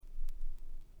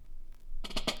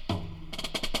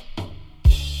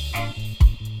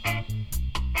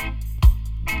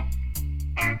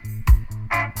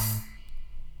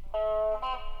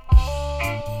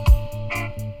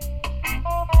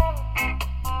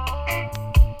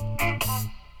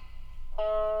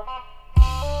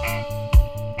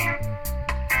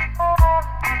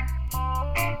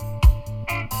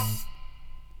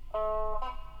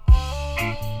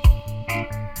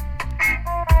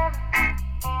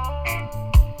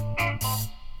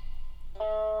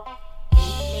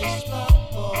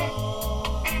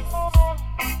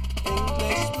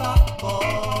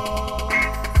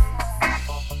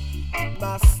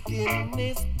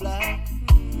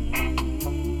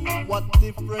What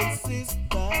difference is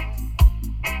that?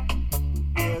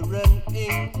 We're an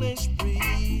English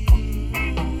breed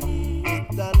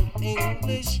with an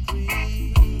English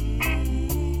creed.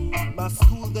 My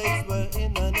school days were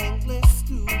in an English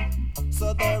school,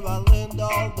 so there I learned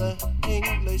all the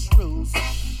English rules.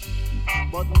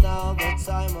 But now that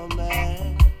I'm a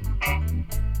man,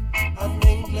 an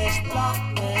English black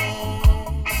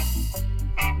man.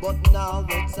 But now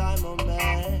that I'm a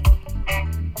man,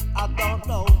 I don't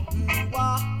know who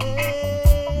I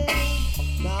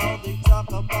am. Now they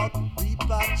talk about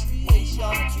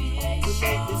repatriation to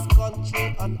make this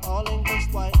country an all-English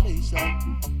white nation.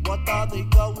 What are they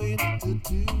going to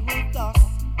do with us?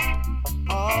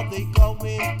 Are they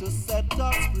going to set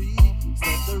us free?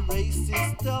 Said the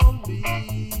racists tell me.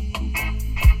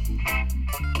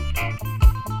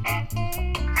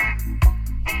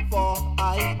 For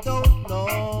I don't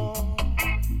know,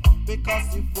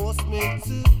 because you forced me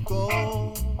to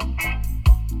go.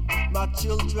 My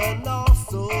children are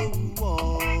so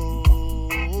old.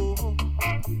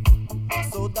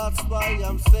 So that's why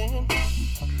I'm saying,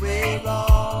 where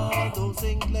are those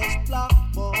English black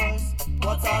boys?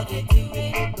 What are they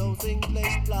doing with those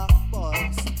English black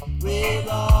boys? Where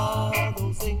are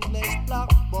those English black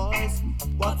boys?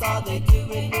 What are they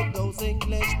doing with those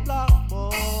English black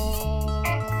boys?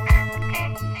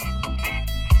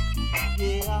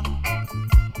 Yeah.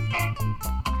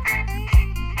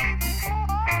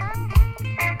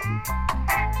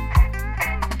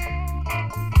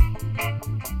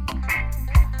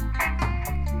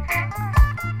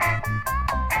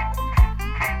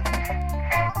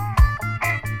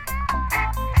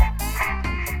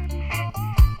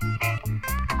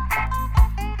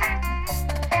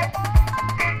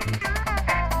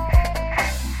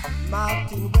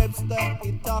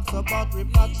 It talks about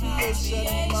repatriation,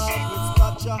 Margaret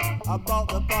Thatcher about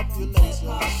the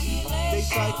population. They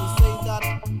try to say that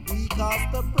we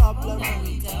caused the problem,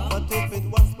 but if it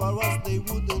was for us, they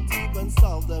wouldn't even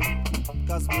solve them.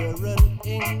 Cause we're an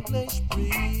English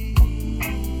breed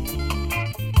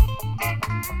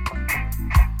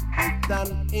with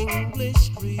an English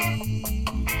creed.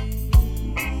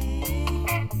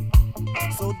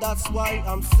 So that's why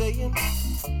I'm saying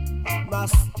my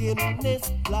skin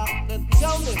is black. Then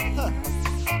tell me,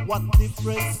 what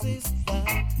difference is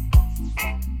that?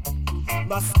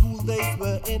 My school days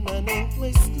were in an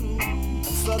English school,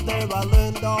 so there I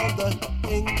learned all the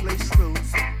English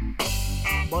rules.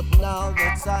 But now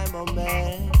that I'm a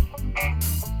man,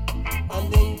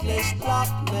 an English black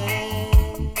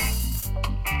man.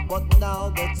 But now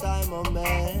that I'm a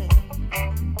man,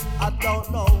 I don't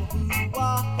know who I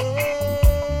am.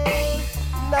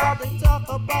 Now they talk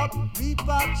about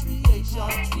repatriation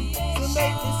to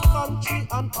make this country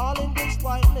an all-English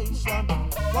white nation.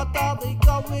 What are they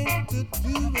going to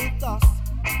do with us?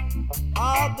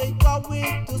 Are they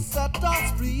going to set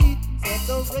us free? Said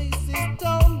the racist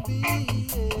don't be.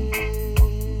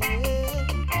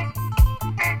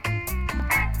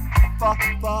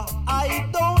 For I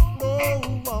don't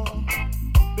know,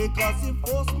 because he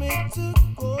forced me to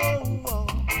go.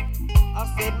 I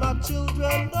said my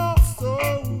children are so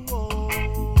old.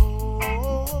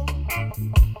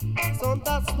 So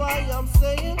that's why I'm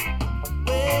saying,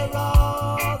 where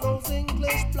are those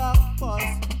English black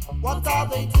boys? What are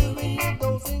they doing with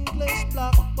those English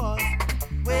black boys?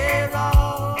 Where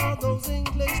are those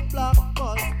English black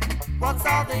boys? What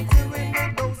are they doing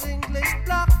with those English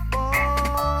black boys?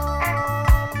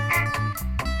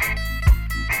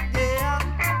 Yeah.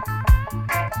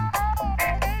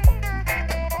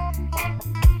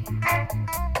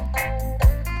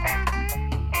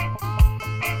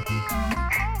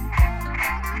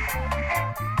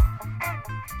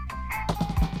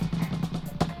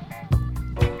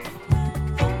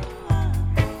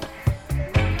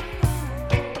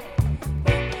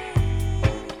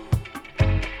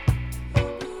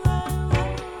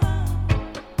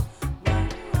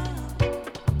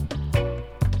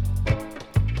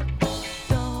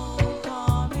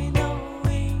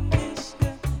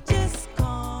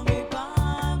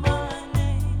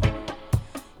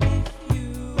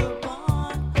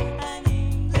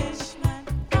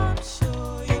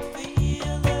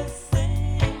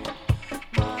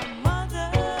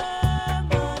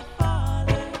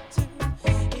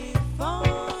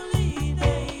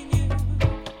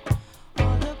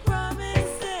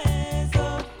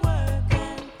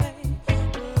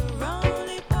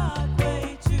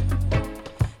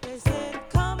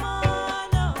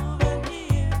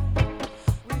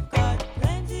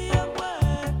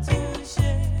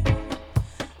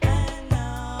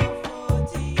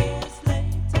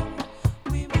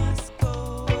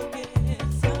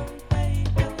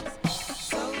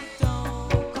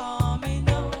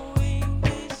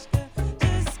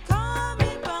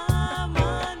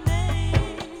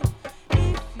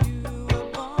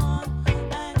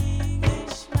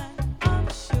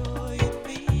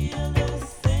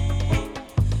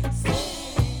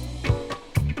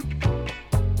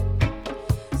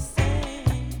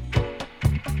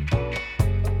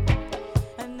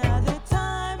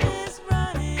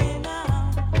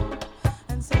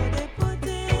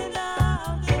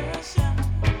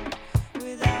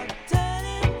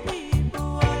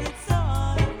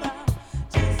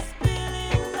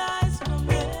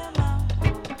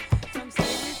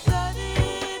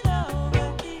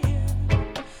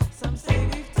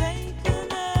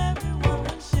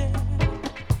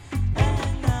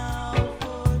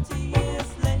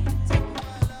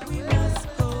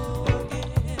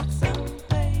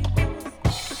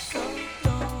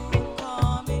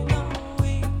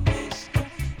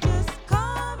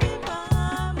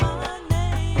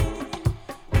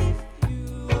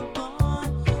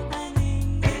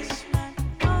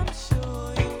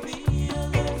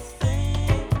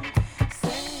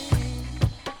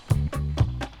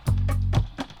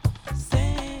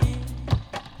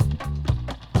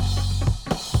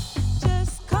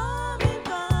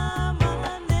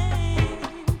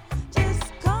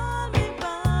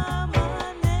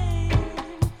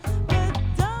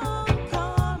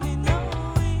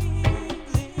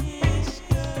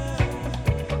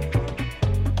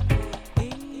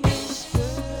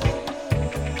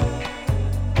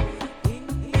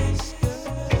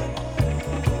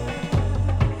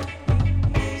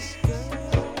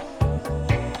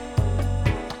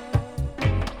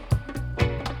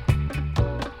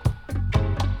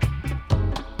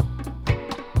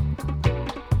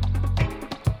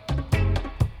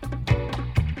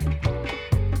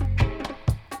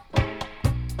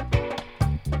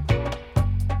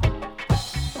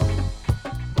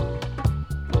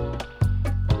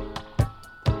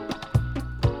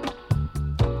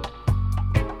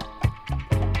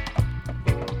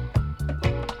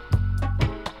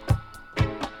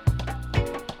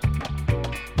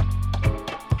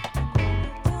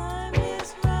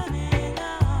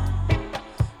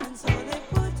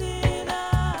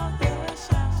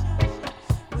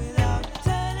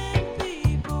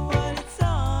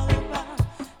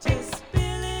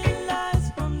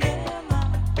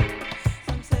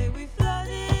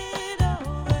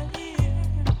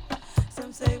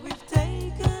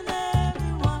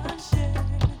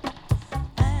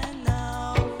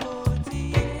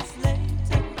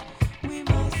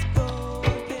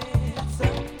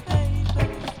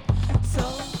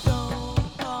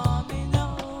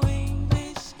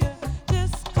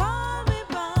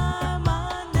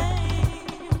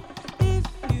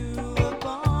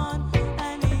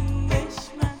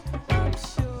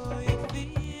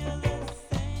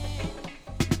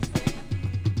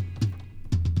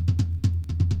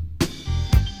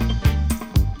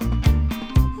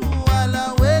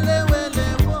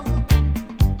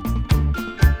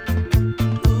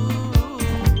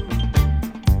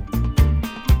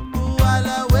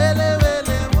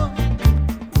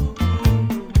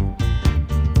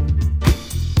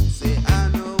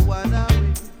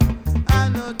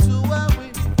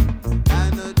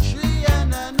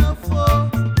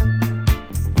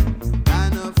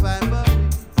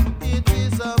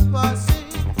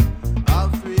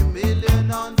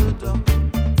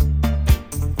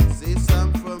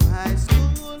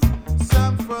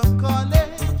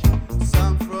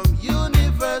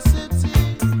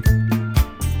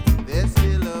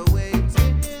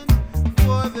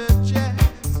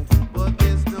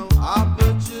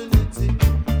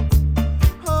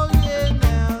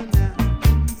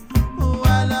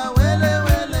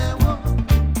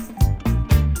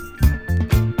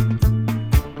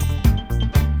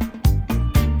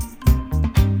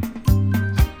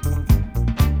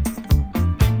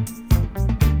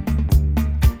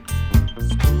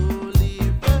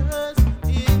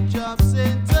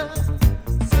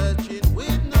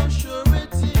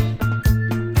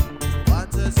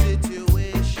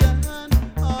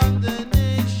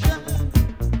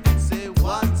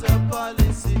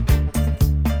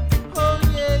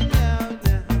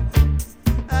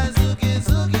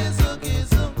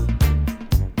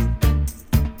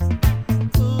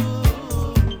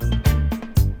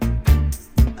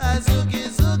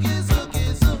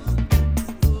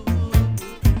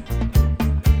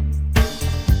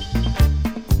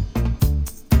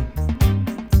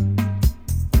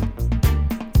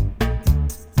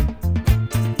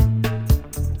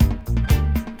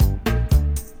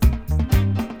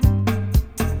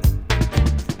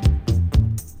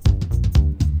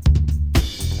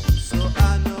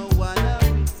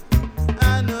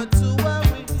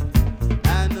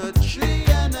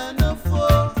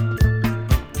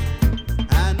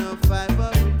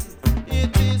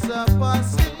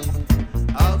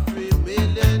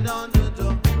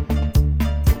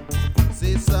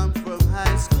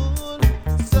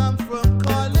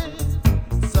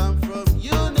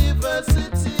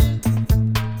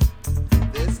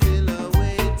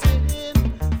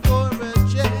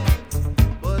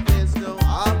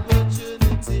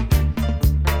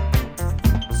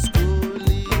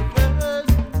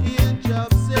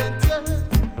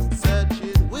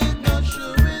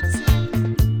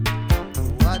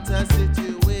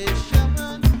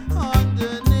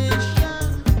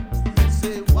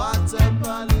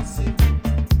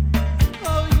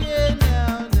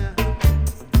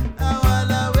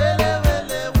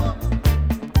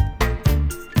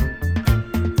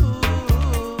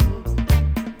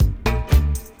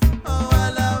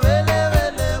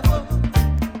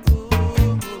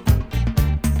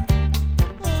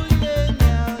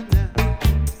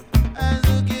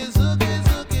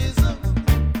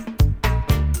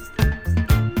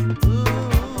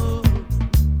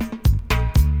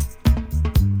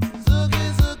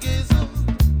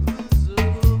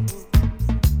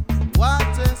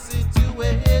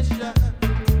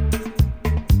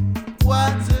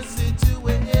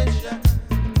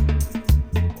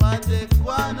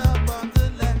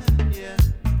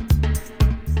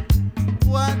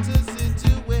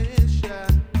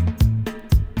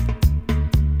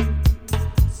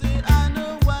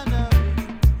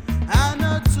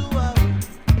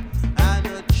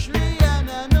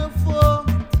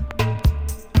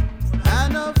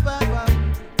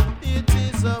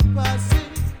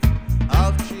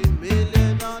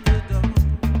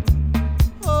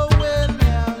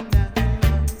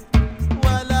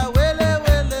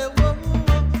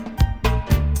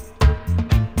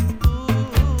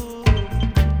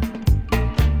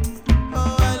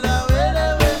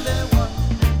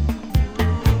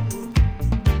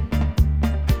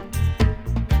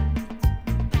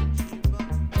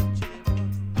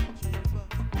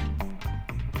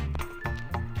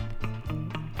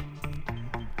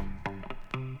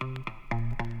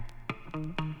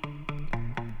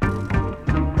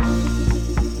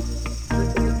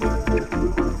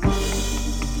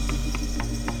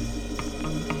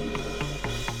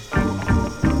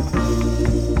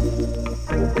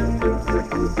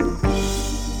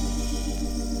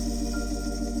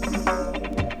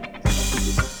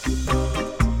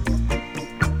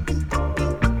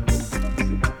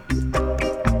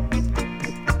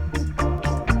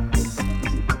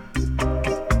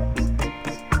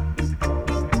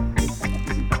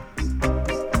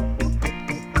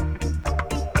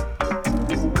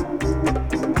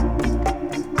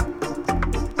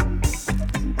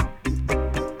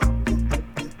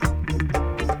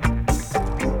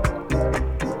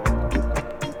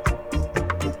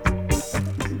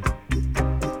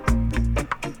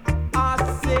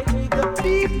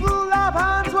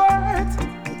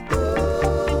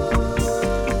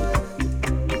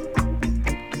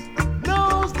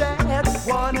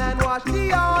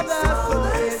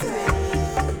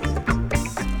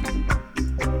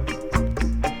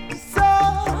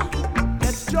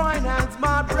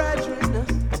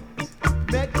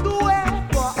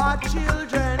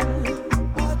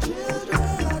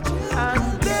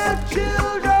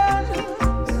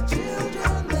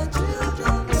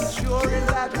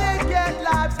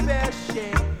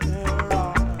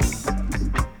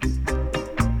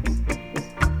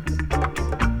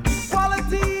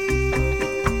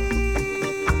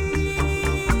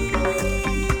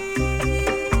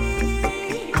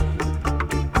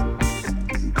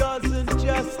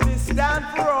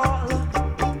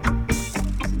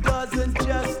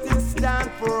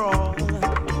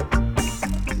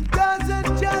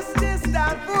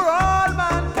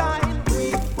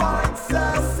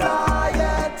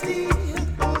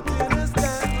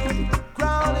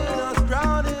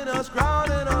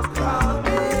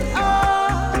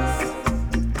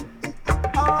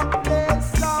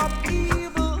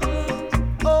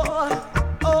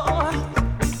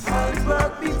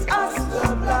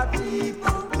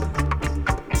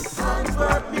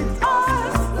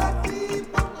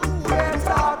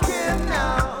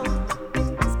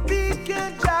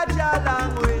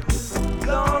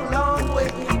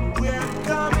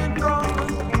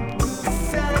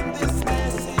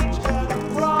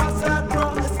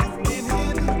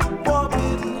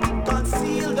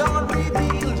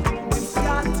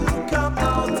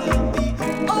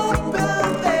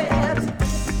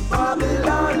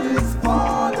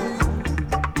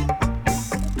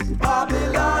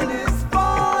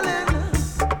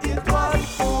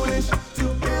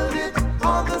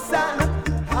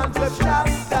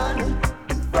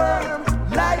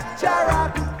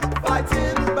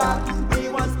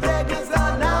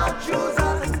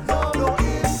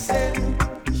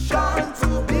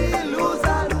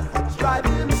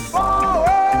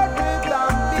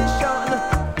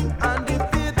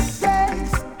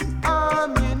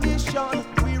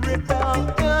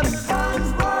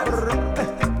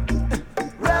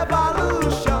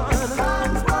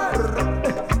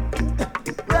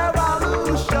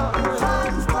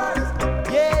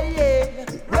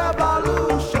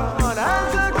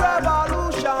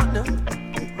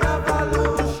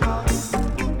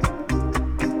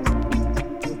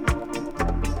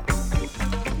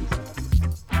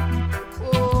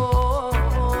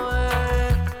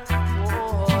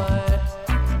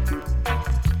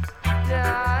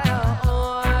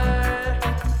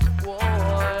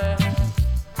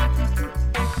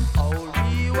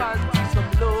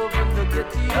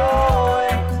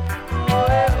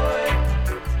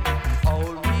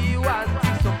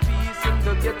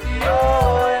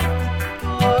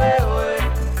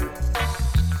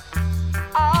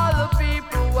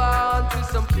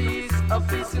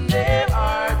 peace in their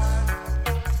hearts,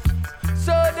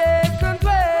 so they can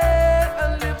dwell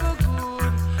and live a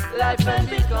good life and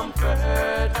be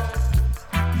comfort.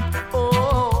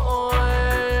 Oh,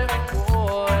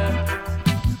 boy.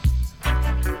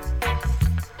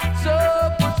 So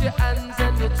put your hands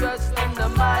and your trust in the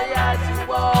mighty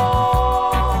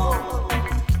wall.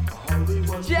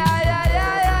 Yeah, yeah,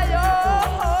 yeah, yeah, yo.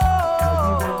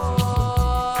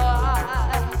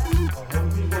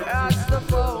 That's the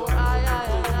flow.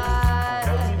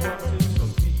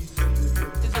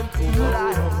 It's a pure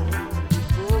life.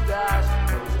 Oh, gosh.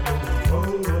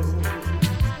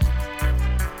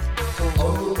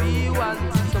 All we want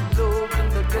is some love in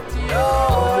the ghetto.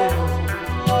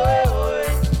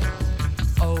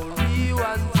 All we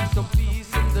want is some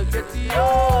peace in the ghetto.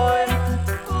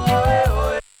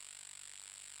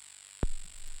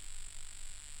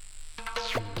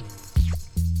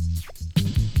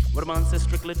 What about say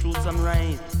strictly truth and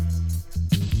right?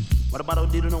 What about how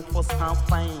they don't know fuss and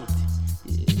fight?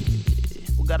 Yeah,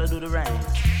 we gotta do the right.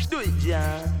 Do it,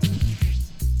 yeah.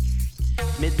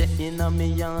 Me de inna me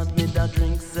yard, me da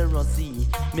drink Cerosy.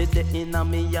 Me de inna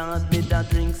me yard, me da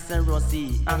drink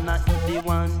Cerosy. And I eat the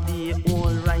one day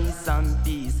old rice and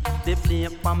peas. They play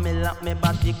Pamela, me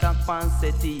body can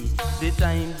pansety. The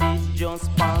time did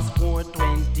just pass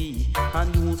 4:20.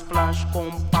 And news flash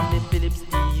come from me Philips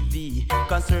TV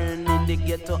concerning the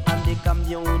ghetto and the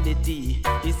community.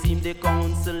 It seemed the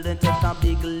council then take a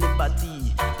big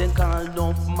liberty. Then called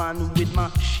off man with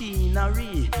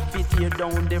machinery. Fit tear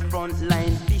down the front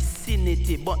line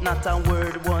vicinity, but not a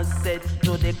word was said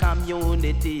to the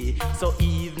community. So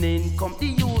evening come, the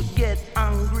youth get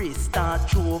angry, start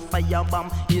throw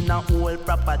firebomb in a whole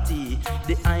property.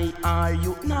 The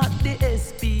IRU, not the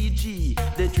SPG.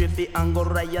 The Triffy and go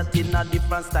riot in a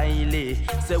different style.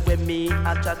 Say when me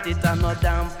a chat it a no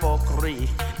damn fuckery.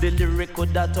 The lyric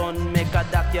could that on make a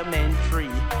documentary.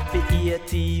 The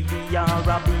ATV or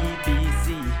a BBC.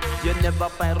 You never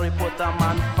find reporter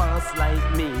man fast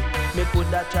like me. Me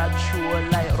coulda chat show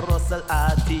like Russell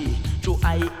Arty. Through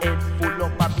I head full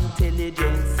up of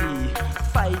intelligence.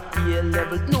 5 year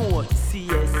level, no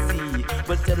CSC.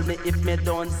 But tell me if me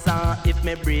don't sound, if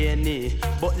me brainy.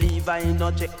 But leave I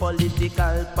no check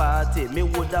political party. Me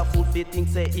woulda fulfill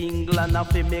things say England a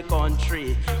fi me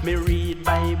country. Me read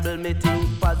Bible, me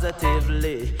think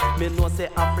positively. Me know say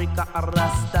Africa a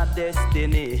Rasta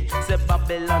destiny. Say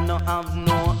Babylon no have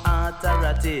no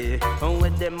authority. And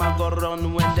when them a go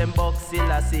run, when them boxy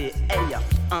la say, hey,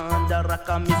 under rock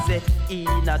a me say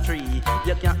in a tree.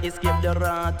 You can't escape the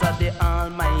wrath of the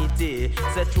Almighty.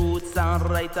 Say truths and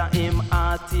right of him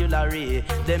artillery.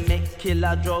 They make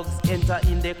killer drugs enter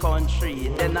in the country.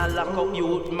 Then a lock up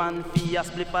youth man fi a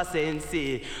split a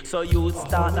sensi. So youth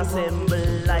start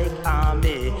assemble like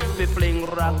army. Fi fling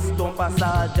rocks, stomp a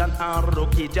sergeant and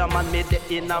rookie. Jaman me de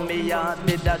inna me yard,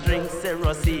 me da drink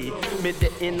Cerosy. Me de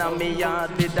inna me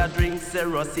yard, me da drink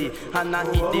Cerosy. And I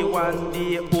eat the one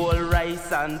day old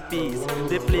rice and peas.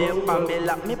 They play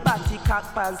Pamela, me body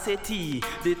cock pansety.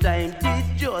 The time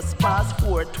did just pass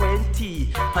 4:20.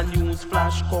 A news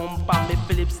flash come from the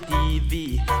Philips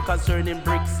TV concerning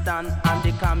Brixton and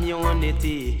the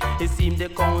community. It seemed the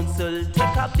council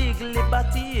take a big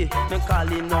liberty. They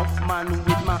call enough man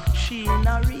with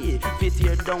machinery. Fit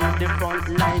tear down the front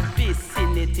line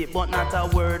vicinity, but not a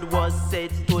word was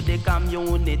said to the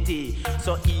community.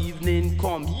 So evening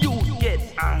come, you get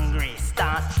angry.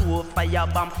 Start throw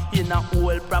firebomb in a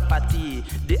whole property.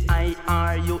 The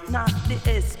IRU, not the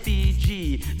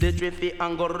SPG. The Triffy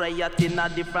and go riot in a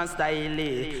different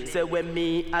style. Say when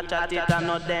me a chat it a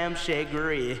no damn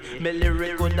shaggy. Me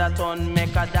lyric could that on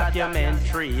make a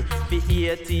documentary. For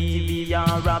ATV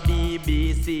or a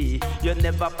BBC. You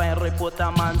never find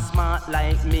reporter man smart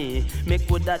like me. Me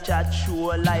coulda chat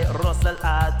show like Russell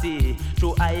Arty.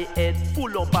 Through I head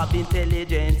full up of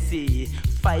intelligence.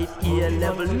 5 year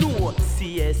level, no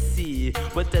CSC.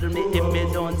 But tell me if me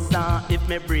don't sound, if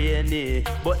me brainy.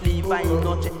 But leave I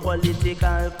no check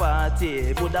political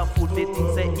party. Woulda food fi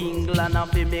think say England a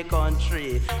fi me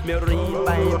country. Me read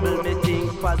Bible, me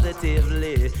think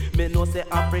positively. Me know say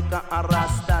Africa a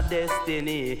Rasta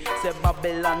destiny. Say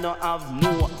Babylon no have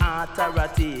no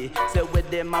authority. Say where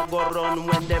them a go run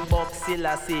when them boxy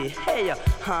la say. Hey,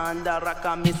 hand a rock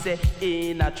and me say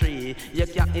in a tree. You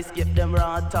can't escape them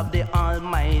wrath of the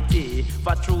Almighty.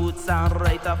 For truths and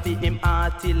right of him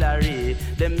artillery.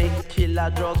 They make killer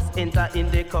drugs enter in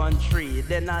the country.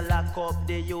 Then I lock up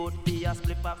the youth be a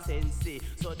split of sensi.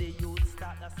 So the youth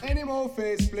start a... Any more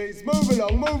face, please. Move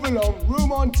along.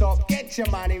 Room on top. Get your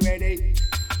money ready.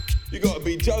 You gotta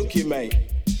be joking, mate.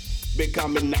 Because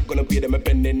me not gonna pay them a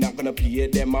penny, not gonna pay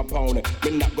them a pound.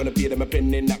 Me not gonna pay them a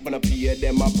penny, not gonna pay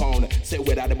them a pound. Say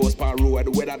whether the bus pan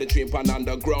road, whether the train pan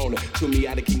underground. To me,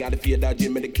 I the king of the fear that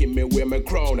Jim, me the king, me wear my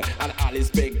crown. And all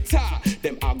inspector,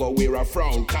 them I go wear a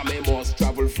frown. Come me must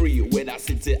travel free, whether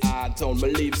city or town. Me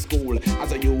leave school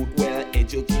as a youth, well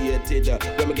educated.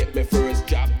 When me get my first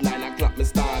job, 9 o'clock me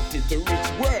started to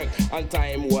reach work. And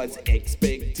time was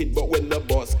expected, but when the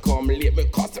bus come late, me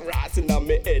cuss the ass in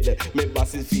my head. Me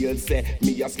bosses feel say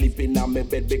me a sleeping on my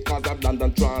bed because of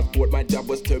London transport. My job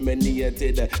was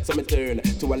terminated, so me turn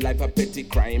to a life of petty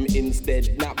crime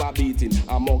instead. Not by beating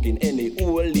or mugging any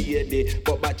old lady,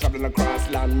 but by traveling across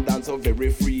London so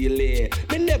very freely.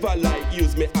 Me never like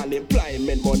use me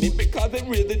unemployment money because they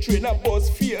raise the train and bus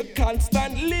fare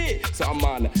constantly. So a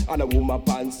man and a woman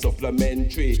pan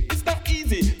supplementary. It's not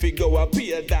easy to go and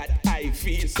pay that I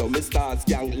feel. So me start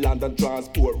scan London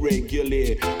transport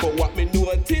regularly. But what me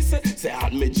notice, say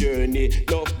on me journey,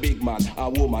 no big man, a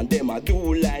woman, them a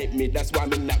do like me. That's why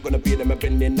me not gonna pay them a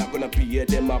penny, not gonna pay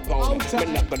them a pound. Me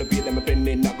not gonna pay them a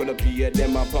penny, not gonna pay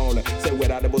them a pound. Say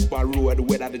whether the bus pan road,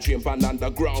 whether the train pan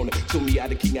underground. To me, I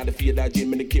the king of the fear that Jim,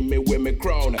 me the king, me wear me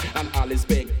crown. And all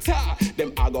inspector,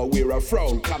 them I go wear a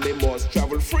frown. Come me must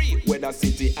travel free, whether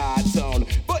city or town.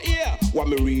 But yeah, what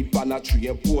me read pan a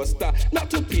train poster, not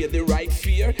to pay the right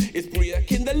fare, it's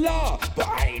breaking the law. But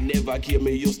I never came,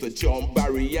 me used to jump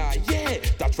barrier, yeah.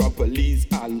 That's for police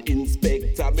and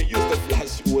inspector. Me used to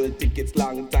flash old tickets,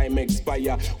 long time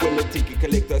expire. When the ticket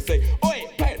collector say, oi,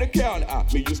 pay the counter,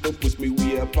 me used to push me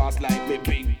way past like me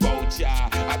big voucher.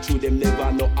 I true them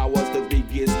never know I was the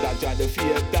biggest dodger, the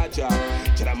fear dodger.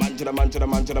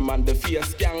 Chadaman, the fear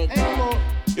skanker.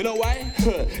 You know why?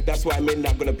 That's why me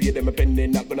not gonna pay them a penny,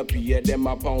 not gonna pay them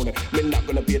a pound. Me not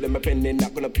gonna pay them a penny,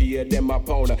 not gonna pay them a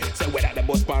pound. Say whether the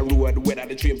bus pan road, whether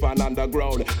the train pan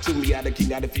underground. To me, I the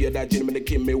king of the fear that gentleman, the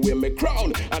king, me wear me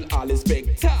crown. And all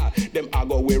inspector, them I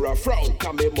go wear a frown.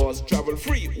 Come me must travel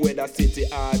free, whether city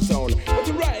or town. But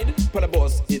to ride for the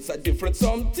bus, it's a different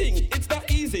something. It's not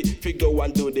easy to go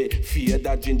and do the fear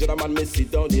that ginger man me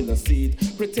sit down in the seat.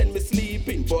 Pretend me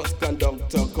sleeping, bus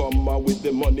conductor come out with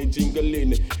the money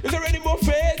jingling. Is there any more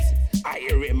face? I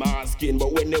hear him asking,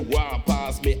 but when they walk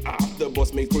past me off the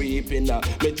bus, me creeping.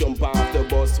 Me jump off the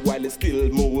bus while it's still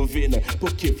moving.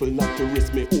 But careful not to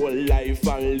risk me whole life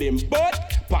and limb. But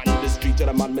on the street,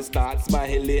 the man me start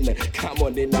smiling. Come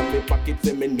on in on me pockets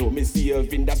and me know me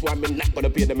saving. That's why me not gonna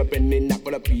pay them a penny, not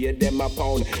gonna pay them a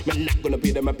pound. Me not gonna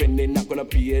pay them a penny, not gonna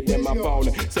pay them a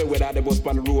pound. Say whether the bus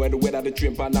pan road, whether the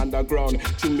train pan underground.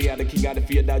 To me, I the king of the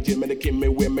fear that Jim, me the king, me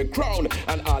wear me crown.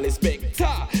 And all inspector,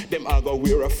 them I go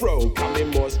wear a frown. Come me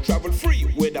must travel free,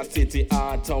 whether city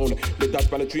or town. Me dash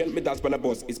pan the train, me dash pan the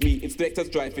bus. It's me, inspectors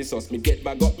drive for us. Me get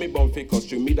back up, me bound for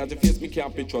costume. Me that the face, me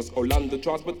can't be trust. Orlando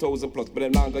transport 1,000 plus, but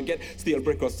them not gonna get steel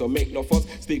breakers. So make no fuss,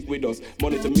 stick with us.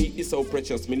 Money to me is so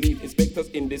precious. Me leave inspectors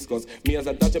in disgust. Me as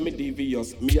a dodger, me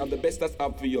devious. Me are the best, that's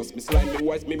obvious. Me slime, me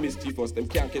wise, me mischievous. Them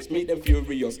can't catch me, them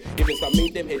furious. If they stop me,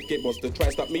 them head get bust. To try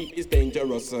stop me is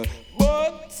dangerous.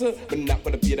 But me not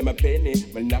gonna pay them a penny.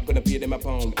 Me not gonna pay them a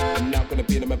pound. I'm not gonna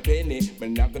pay them a penny. Me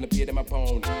not gonna pay them a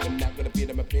pound. I'm not gonna pay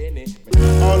them a penny.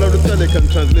 All of the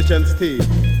Telecom Transmissions team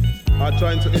are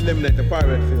trying to eliminate the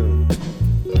pirate film.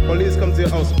 Police come to your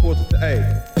house supported to aid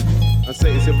and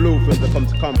say it's your blueprint that come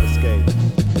to confiscate.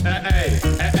 Hey, hey,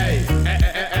 hey, hey, hey,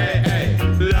 hey, hey,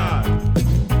 hey, loud,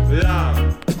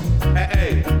 loud. Hey,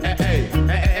 hey, hey, hey,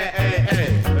 hey, hey, hey,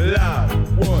 hey,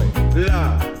 loud, boy,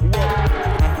 loud.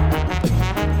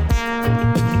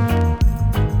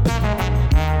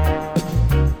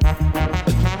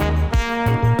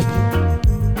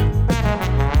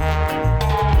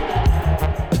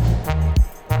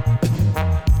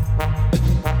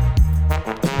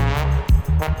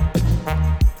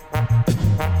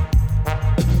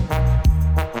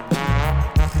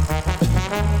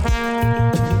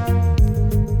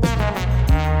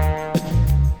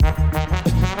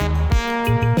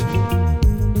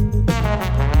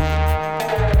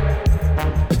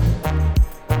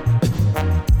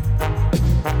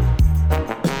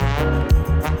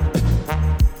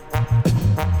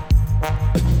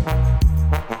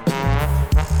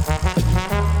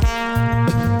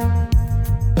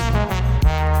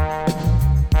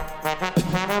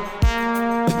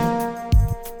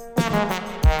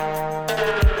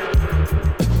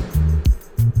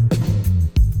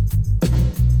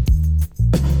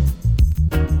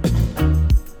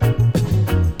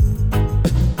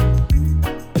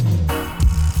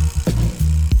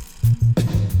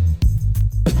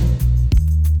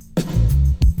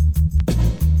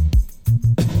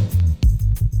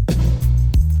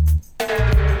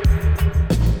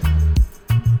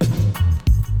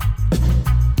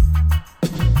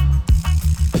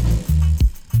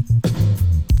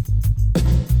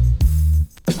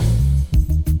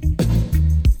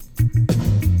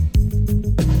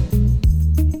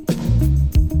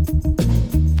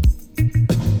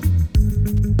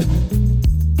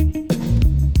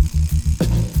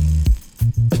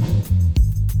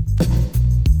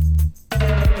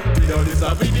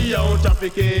 video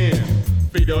trafficking.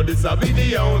 Video this a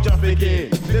video trafficking.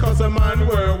 Because a man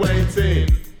were waiting.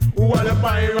 While the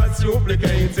pirates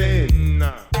duplicating.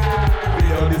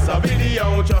 Video this a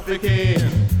video trafficking.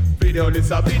 Video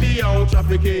this a video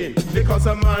trafficking. Because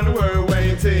a man were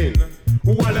waiting.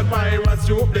 While the pirates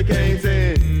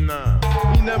duplicating.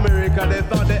 In America they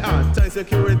thought they had tight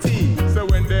security. So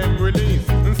when them released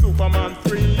in Superman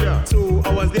 3, 2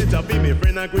 hours later be me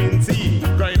friend a green tea.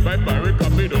 Crime by pirate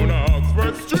copied on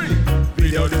Oxford Street.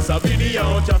 Video this a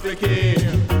video trafficking.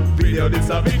 Video this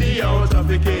a video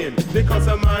trafficking. Because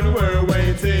a man were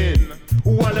waiting.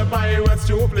 While the pirates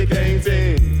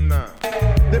duplicating.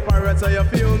 The pirates are your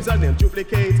films and them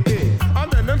duplicate it.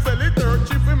 And then them sell it dirt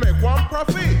cheap we make one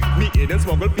profit. Me aid and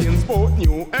smuggle films both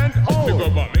new and old. The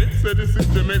government said the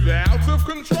system is out of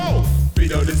control.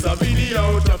 Video this a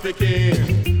video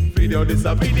trafficking. Video this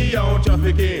a video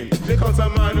trafficking. Because a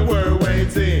man were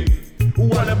waiting.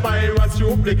 While the pirates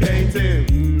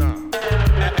duplicating.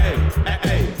 Hey, hey,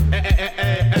 hey, hey, hey,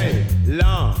 hey, hey.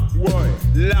 Long, boy,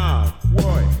 long,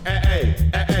 boy. Hey, hey,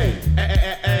 hey, hey,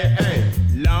 hey, hey, hey.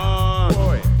 Long,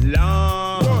 boy,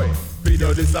 long, boy.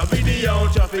 Video this a video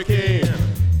trafficking.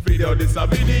 Video this a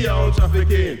video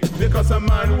trafficking. Because a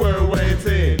man were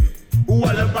waiting.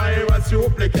 While the pirates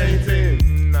duplicating.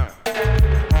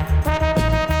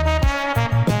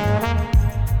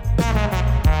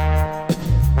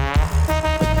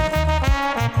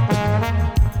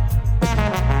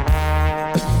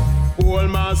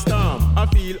 I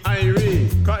feel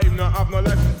irate, cause him not have no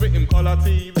license for him color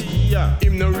TV.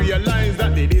 Him no realize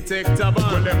that the detector ban.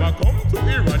 Well, them a come to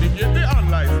eradicate the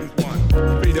unlicensed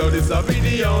one. Video this a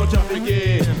video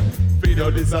trafficking. Video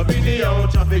this a video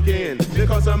trafficking.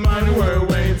 Because a man were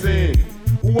waiting.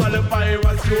 While the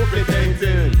pirates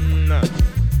duplicating.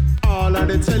 All of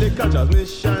the telecatchers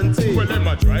mission team. Well, them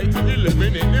a try to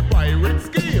eliminate the pirate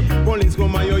scheme. Police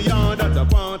come at your yard at a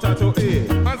quarter to 8.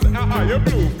 And say, your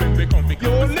blueprint become fake.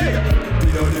 Your name.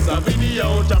 Video this a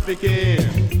video trafficking.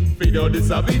 Video this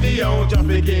a video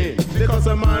trafficking. Because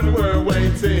a man were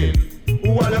waiting.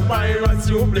 While the pirates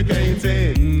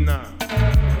duplicating.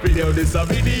 Video this a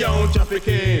video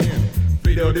trafficking.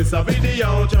 Video this a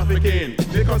video trafficking.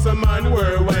 Because a man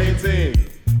were waiting.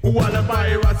 While the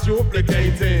pirates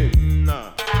duplicating.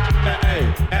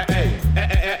 Hey, hey, hey, hey,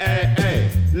 hey, hey, hey.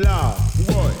 Love,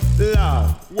 boy,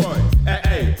 love, boy.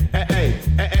 Hey, hey, hey,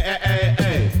 hey, hey, hey,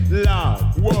 hey.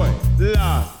 Love, boy,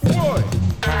 love, boy.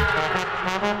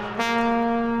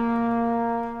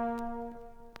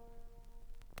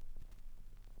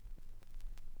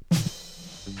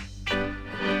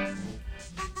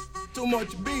 Too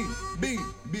much bean,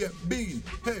 be a bean.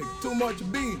 Hey, too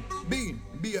much bean,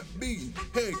 be a bean.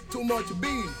 Hey, too much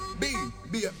bean,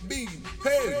 be a bean.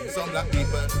 Hey, some black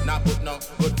people not put no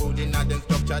good food in them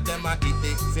structure. Them a eat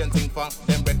the same thing for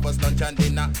them breakfast, lunch and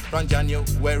dinner. From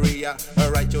January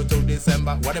right through to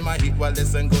December. What them a eat? Well,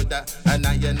 listen good. And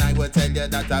I will tell you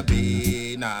that a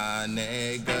bean and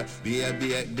egg, be a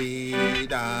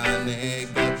bean and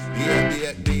egg, be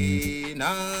a bean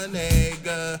and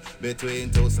egg. Between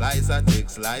two slices of thick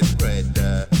slice bread.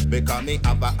 Because me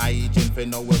have a hygiene for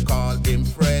now we call him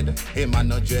Fred. Him a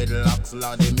no dreadlocks,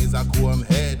 Lord, him is a comb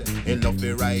head. He love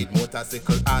to ride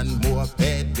motorcycle and moped.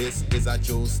 This is a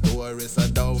true story, so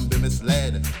don't be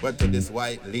misled. But to this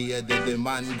white lady, the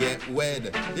man get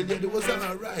wed. The lady was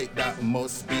alright, that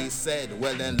must be said.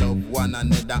 Well, they love one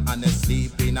another and they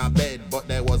sleep in a bed. But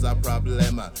there was a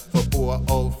problem for poor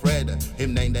old Fred.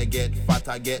 Him name they get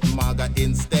fatter, get mager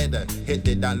instead. He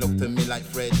didn't look to me like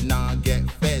Fred, nah get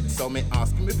fed. So me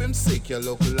ask him if him sick, you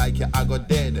look like you I got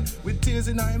dead. With tears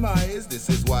in my eyes, this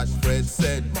is what Fred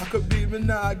said. Maccabee, me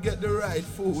nah get the right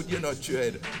food, you know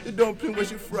tread. The dumpling when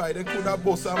she fried, they could have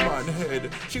bust a man head.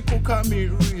 She cook a meat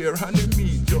rare and the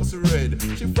meat just red.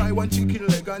 She fry one chicken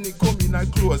leg and it come in a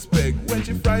close peg. When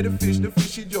she fry the fish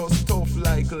she just tough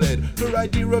like lead. The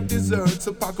idea of desserts,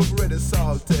 a pack of bread is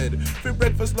salted. For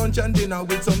breakfast, lunch and dinner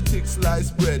with some thick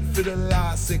sliced bread. For the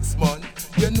last 6 months,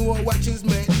 you know what she's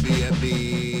meant. Be a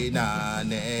bean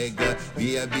and egg,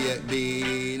 be a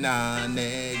bean and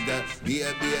egg, be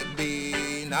a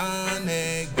bean and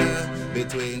egg.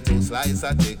 Between two slices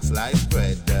of thick sliced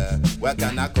bread. Where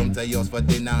can I come to yours for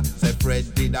dinner? Say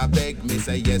Fred, did I beg me?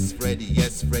 Say yes Fred,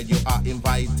 you are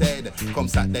invited. Come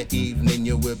Saturday evening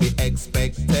you will be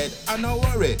expected. And no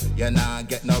worry, you nah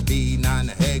get no bean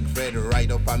and egg. Fred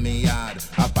right up on me yard,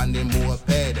 up on the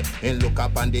moped. And look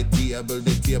up on the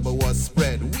table was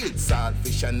spread with salt,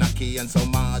 fish and ackee and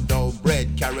some hard dough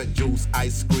bread. Carrot juice,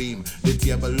 ice cream, the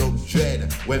table look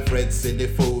dread. When Fred see the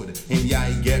food, him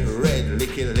eye get red.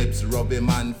 Licky lips, rub him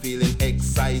and feeling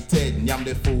excited. Yam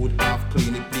the food half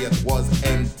clean, the plate was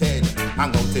emptied.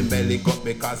 Hang out him belly cut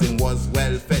because him was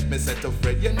well fed. Me said to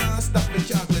Fred, you know, stop the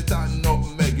chocolate and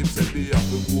nutmeg. Him said, be have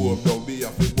to go up down, be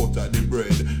have to butter the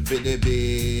bread. For the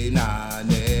bean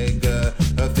and egg,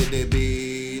 for the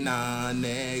bean and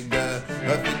egg,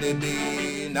 for the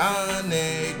bean and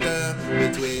egg.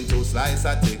 Between two slices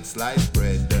of thick slice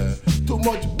bread. Too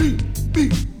much bean,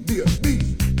 bean, beer,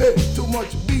 bean. Hey, too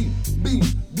much bean, bean,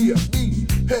 beer, bean.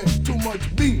 Hey, too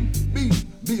much bean, bean,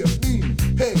 beer, bean.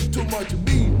 Hey, too much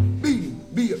bean, bean,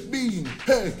 beer, bean.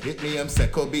 Hey, hit me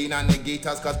Seco bean and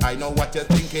negators, cause I know what you're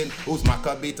thinking. Who's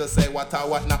Maccabee to say what or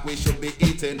what not we should be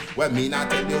eating? Well, me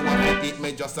not tell you what to eat,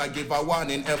 me just give a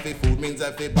warning. Healthy food means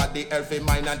healthy body, healthy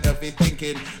mind and healthy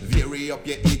thinking. Vary up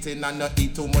your eating and not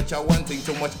eat too much of one thing.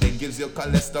 Too much egg gives you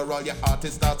cholesterol, your heart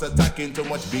starts attacking. Too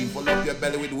much bean full up your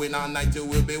belly with wind all night, you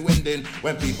will be winding.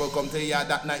 When people come to you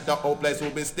that night, the whole place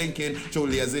will be stinking. Through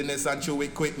laziness and chew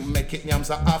it quick, make it yam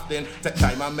so often. Take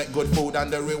time and make good food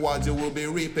and the rewards you will be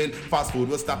reaping. Fast food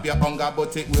will stop your hunger,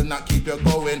 but it will not keep you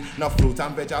going. No fruit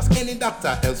and veg as any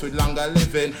doctor else with longer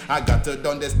living. I got to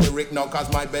done this lyric now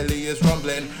cause my belly is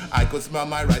rumbling. I could smell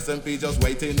my rice and peas just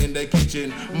waiting in the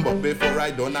kitchen. But before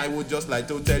I done, I would just like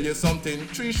to tell you something.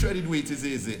 3 shredded wheat is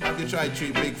easy. Have you tried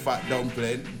 3 big fat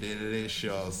dumpling?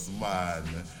 Delicious, man.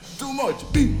 Too much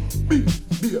bean, bean,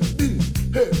 beer, bean.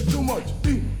 Hey, too much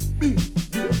bean, bean,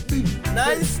 beer, bean.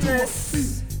 Niceness. Hey, too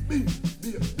much bean, bean,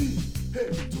 beer, bean. Hey,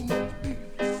 too much bean.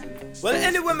 Well,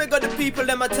 anyway, me got the people,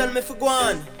 them a tell me for go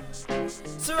on.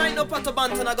 So right now, Pato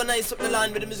Banton, I gonna nice up the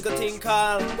line with the musical thing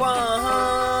called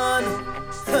Guan.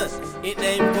 It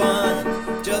name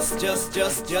Guan. Just Guan.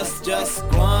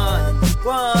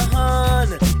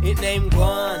 Guan. It name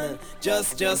Guan.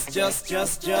 Just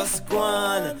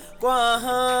Guan.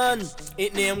 Guan.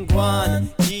 It name Guan.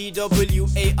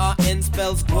 G-W-A-R-N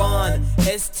spells Guan.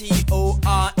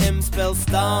 S-T-O-R-M spells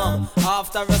storm.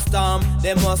 After a storm,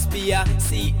 there must be a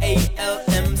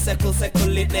C-A-L-M.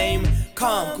 Seckle, it name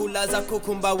calm. Cool as a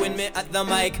cucumber when me at the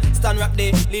mic. Stand rap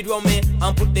the lead round me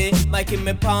and put the mic in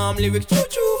my palm. Lyrics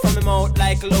choo-choo from my mouth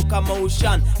like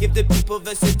locomotion. Give the people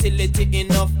versatility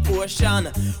enough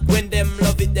portion. When them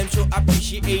love it, them show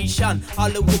appreciation. All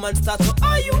the women start to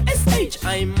R-U-S-H,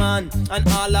 I'm man. And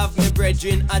all of me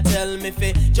brethren, I tell me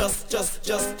fi just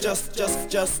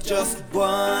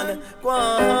Guan.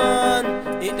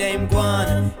 It name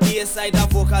Guan. A side a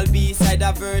vocal, B side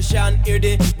a version. Hear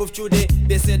the buff through the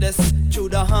bass, through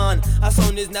the horn. A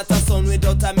sound is not a sound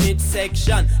without a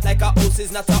midsection. Like a house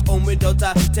is not a home without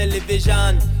a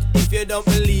television. If you don't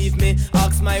believe me,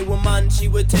 ask my woman, she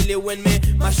will tell you when me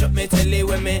mash up me telly,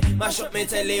 when me mash up me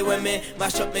telly, when me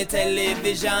mash up me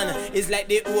television. It's like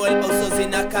the whole house was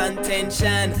in a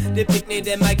contention. The picnic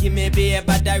them a give me beer,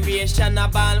 but duration a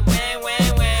ball. When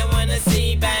wanna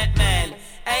see Batman?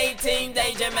 18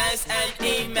 Dangerous and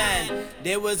E-Man.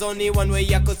 There was only one way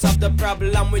I could solve the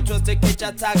problem, which was to catch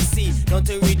a taxi, not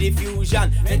to read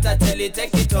diffusion. Rent a telly,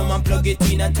 take it home and plug it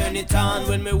in and turn it on.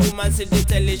 When my woman said the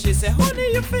telly, she said,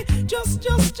 honey, you feel just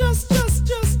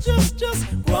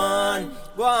Guan.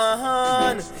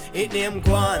 It name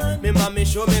Guan. Me mommy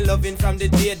show me loving from the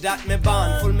day that me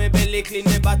born. Full me belly, clean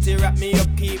me body, wrap me up,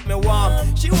 keep me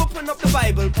warm. She open up the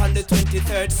Bible on the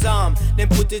 23rd Psalm, then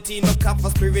put it in my cup for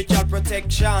spiritual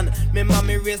protection. Me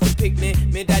mommy raised the picnic,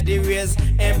 me daddy raised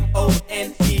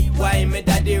M-O-N-E-Y. Me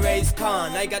daddy raised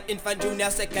Khan. I got infant, junior,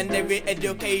 secondary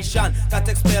education. Got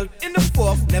expelled in the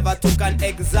 4th, never took an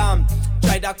exam.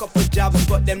 Tried a couple jobs,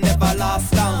 but them never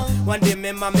last long. One day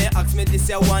me mommy asked me this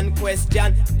one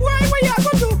question. Why, what you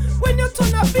gonna do when you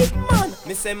turn a big man?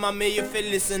 Me say, mommy, you feel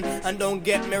listen, and don't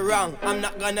get me wrong. I'm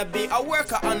not gonna be a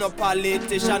worker and a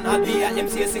politician. I'll be an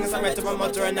MC, a singer, songwriter,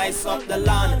 promoter, and ice up the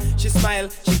land. She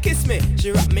smiled, she kissed me,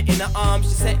 she wrapped me in her arms.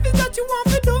 She said, is that you want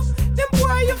me do? Then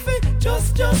boy, you feel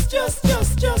just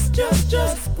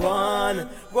Guan.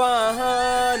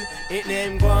 It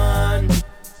name Guan.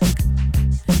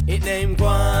 It name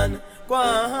Guan.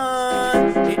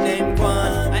 It name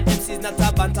Guan. An MC is not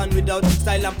a bantan without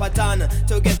style and pattern.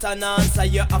 To get an answer,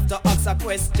 you have to ask a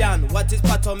question. What is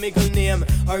Pato middle name?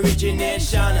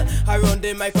 Origination. Around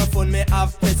the microphone, me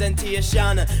have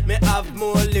presentation. Me have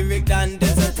more lyric than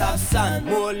desert of sand.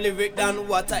 More lyric than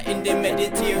water in the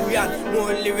Mediterranean.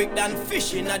 More lyric than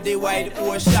fish in the wide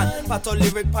ocean. Pato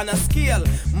lyric pan a scale,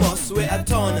 must weigh a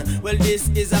ton. Well, this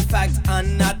is a fact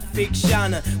and not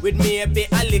fiction, with maybe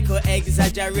a little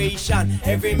exaggeration.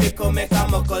 Every miko make a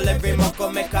muckle, every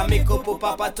muckle make a miko.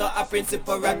 Papa pato, a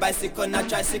principal, ride bicycle, not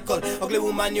tricycle. Ugly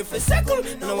woman you feel circle,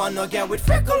 no one no girl with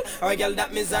freckle. Or a girl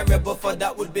that miserable, for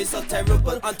that would be so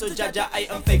terrible. Unto Jaja I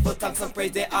am faithful, thanks and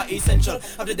praise they are essential.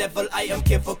 Of the devil I am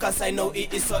careful, cause I know he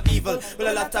is so evil.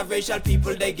 Well a lot of racial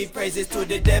people they give praises to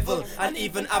the devil, and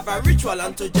even have a ritual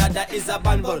unto Jaja is a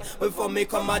bundle. Before me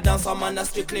come a dance, some man a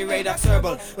strictly radar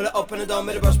herbal. Well I open the door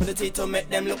with the brush with the teeth to make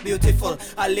them look beautiful.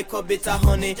 A little bit of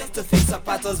honey to fix up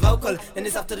Pato's vocal. Then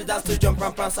it's after the dance to jump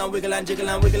and prance and wiggle and jiggle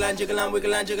and wiggle and jiggle and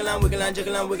wiggle and jiggle and wiggle and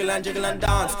jiggle and wiggle and jiggle and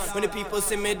dance. When the people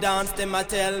see me dance, them a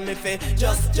tell me fi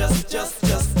just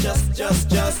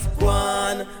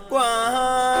Guan,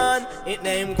 Guan. It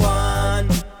name Guan.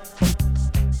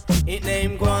 It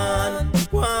name Guan,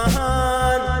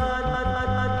 Guan.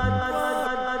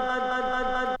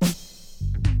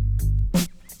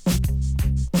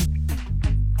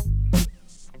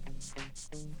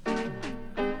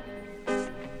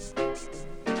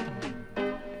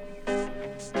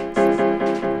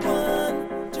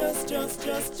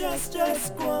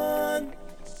 Just Guan.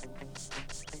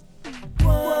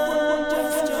 Guan,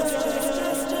 just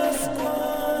Guan.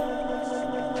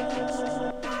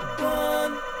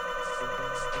 Guan.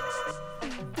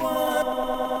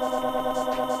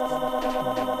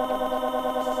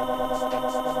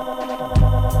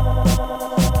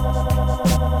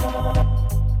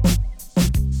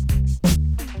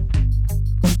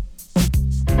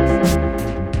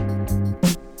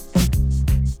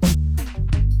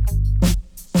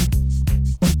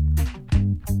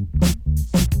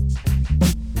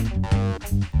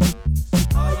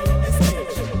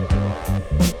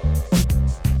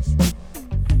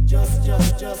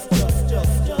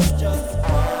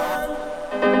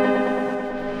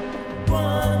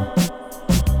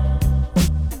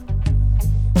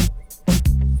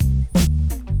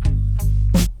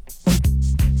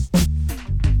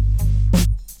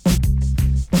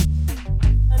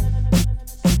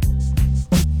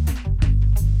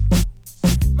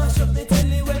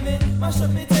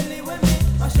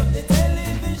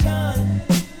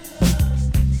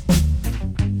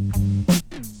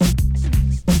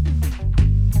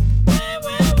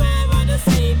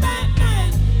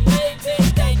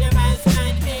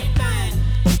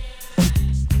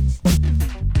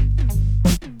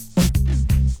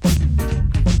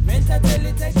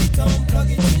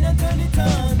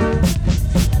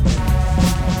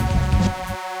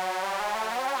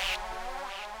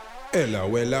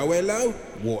 Well,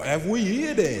 what have we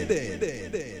here then?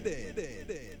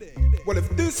 Well, if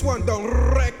this one don't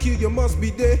wreck you, you must be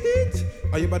the hit.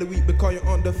 Are you by the week because you're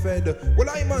underfed? Well,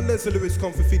 I'm on the lyrics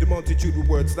come to feed the multitude with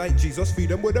words like Jesus, feed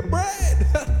them with the bread.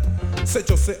 Say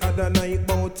just say other night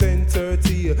about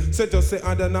 10:30. Say just say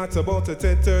other night about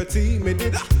 10:30. Me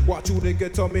did watch you they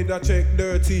get on me that check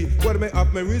dirty. Well me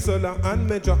up me result and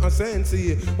measure and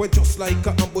sensei. When just like a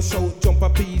ambush out jump a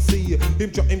PC. Him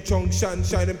drop him chunk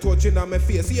shine him torching on my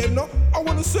face. Yeah no, I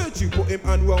wanna search you, put him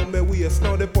hand round my waist.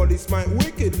 Now the police might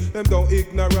wicked, them don't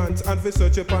ignorant. And for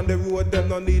search upon the road, them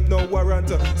don't need no warrant.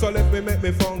 So let me make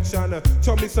me function.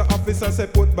 Chum this officer say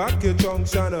put back your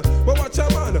junction. But watch a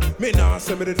man, me nah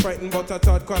say me did frightened but I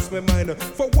thought cross my mind.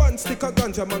 For one stick of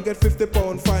ganja man get 50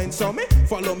 pound fine. So me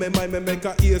follow me mind, me make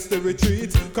a ears to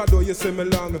retreat. Cause though you see me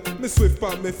long, me swift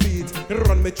on me feet.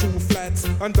 Run me through flats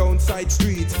and down side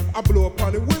street. I blow up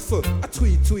on the whistle, I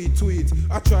tweet.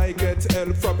 I try get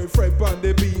help from me friend on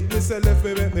the beat. Me say left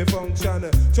me make me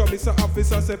function. Chum this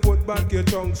officer say put back your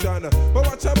junction. But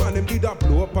watch a man him did a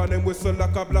blow up on him whistle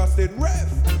like a blasted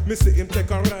ref. Me see him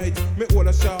take a right, me hold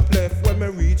a sharp left. When me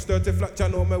reach 30 flat, you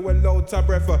know me well out of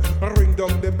breath. Ring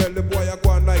down the bell, the boy a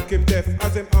go on like him deaf.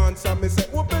 As him answer me say,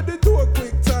 open the door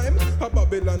quick time. A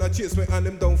Babylon a chase me and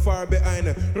him down far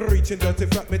behind. Reaching 30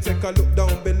 flat, me take a look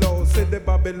down below. Say the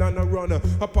Babylon a runner,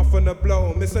 a puff and a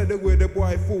blow. Me say the way the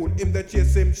boy fool, him the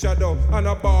chase him shadow. And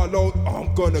a ball out,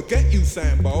 I'm gonna get you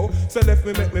Sambo. So left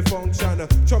me make me function.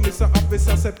 Chum me say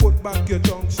officer say put back your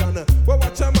junction. Well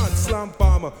watch a man slam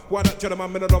bomber. Why that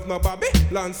gentleman me no love no Bobby?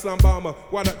 Land slam bomber.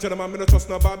 Why that gentleman me no trust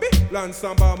no Bobby? Land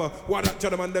slam bomber. Why that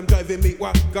gentleman them driving me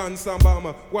what gun slam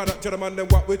bomber? Why that gentleman them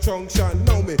what with junction?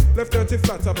 Now me left 30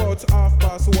 flats about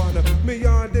 1:30. Me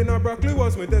yard in a Broccoli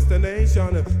was my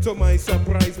destination. To my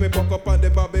surprise me buck up on the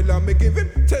Babylon. Me give him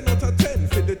 10 out of 10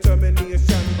 for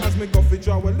determination. As me go for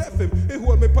jaw left him, he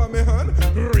hold me pa me hand.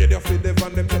 Radio for the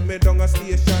van them take me down a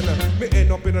station. Me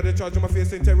end up in the charge of my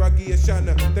face interrogation.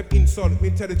 Them insult me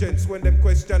intelligence when them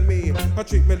question me. I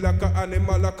treat me like an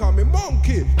animal, I call me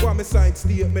monkey. Why me sign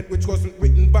statement which wasn't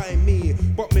written by me.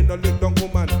 But me no live down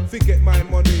woman, forget my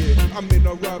money. I me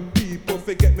no rob people,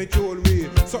 forget me jewelry.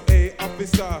 So hey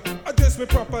officer, address me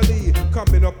properly.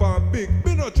 Coming up on big,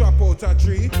 me no drop out a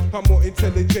tree. I'm more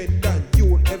intelligent than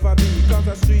you'll ever be. Cause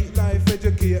a street life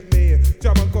educate me.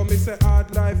 Jaman come me say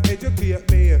hard life educate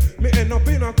me. Me end up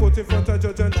in a court in front of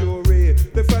judge and jury.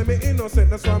 They find me innocent,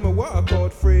 that's why me walk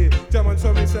out free. Jaman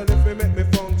tell me say if me make me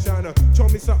function. Show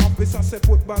me say officer say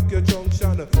put back your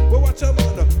junction. Well watch a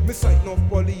man, me sight no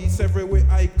police everywhere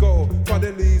I go. For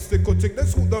the least they could take the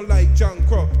suit down like John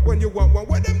Crow. When you want one,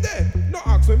 where them there? No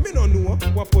ask me no know.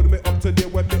 What put me up today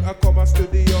when me I come a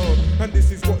studio. And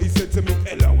this is what he said to me,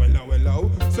 hello, hello,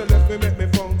 hello. So let me make me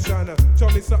function. Show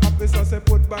me say officer say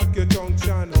put back your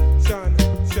junction. Shan,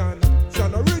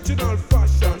 original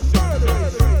fashion.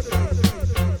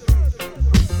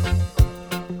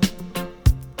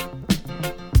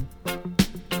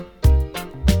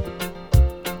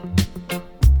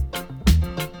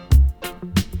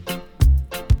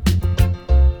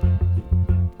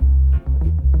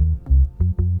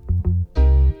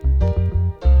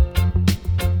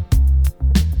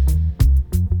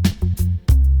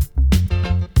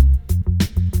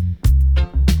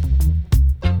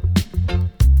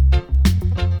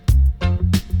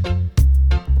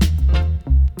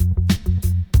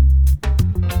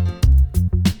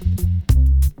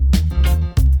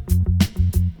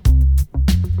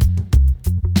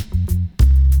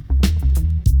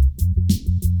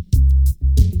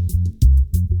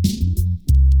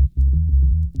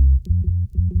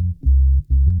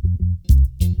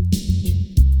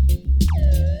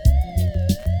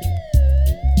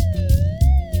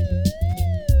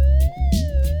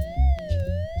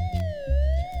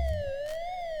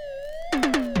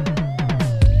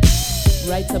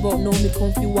 Right about now me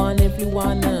comfy one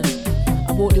everyone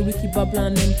about the wicked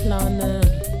Babylon and plan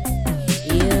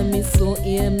hear me so,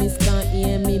 hear me scan,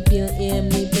 hear me bill, hear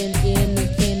me ben, hear me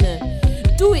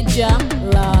ken. Do it Jah,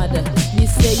 Lord. Me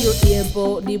say you hear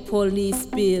about the police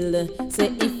bill.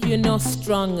 Say if you're not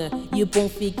strong, you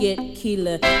won't forget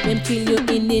killer. Them kill you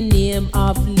in the name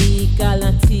of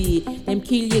legality. Them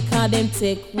kill you cause them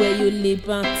take away your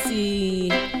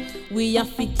liberty. We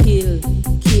have to kill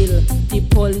the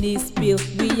police bill.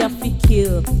 We have to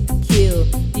kill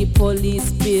the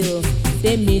police bill.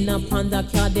 Them in a panda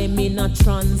car, them in a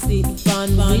transit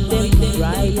van with them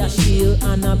riot shield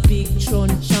and a big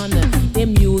truncheon.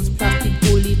 Them use plastic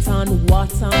bullet and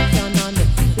water cannon.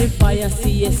 They fire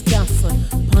CS gas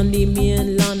on the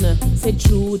mainland. Say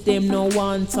true, them no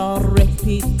want a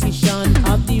repetition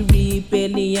of the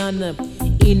rebellion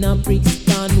in a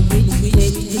Brixton which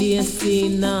take place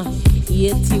in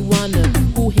 81.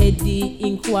 Who had the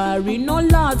inquiry? No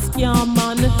lads can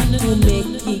man to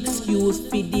make excuse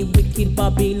for the wicked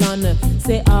Babylon.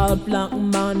 Say all black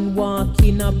man walk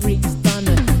in a Brixton.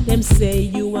 Them say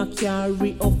you a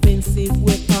carry offensive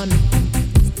weapon.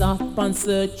 Stop and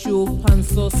search you on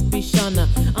suspicion.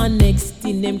 And next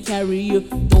thing them carry you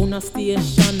down a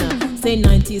station. Say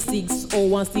 96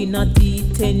 hours in a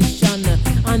detention.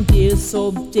 And they're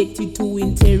subjected to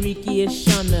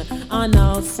interrogation. And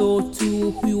also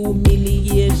to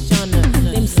humiliation.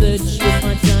 Them search your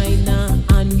vagina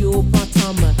and your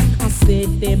bottom. I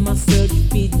said them a search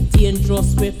for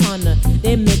dangerous weapon.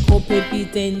 They make up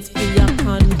evidence for your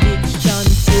conviction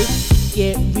to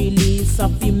get release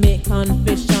of the make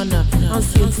confession. And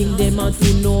same thing them a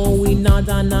do know in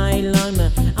Northern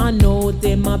Ireland. I know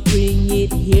them a bring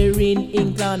it here in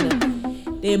England.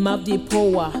 Them have the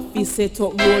power to set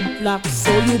up roadblocks.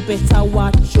 So you better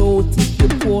watch out if you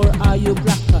poor or you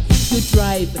black. You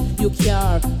drive, you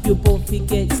car, you both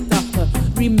get stuck.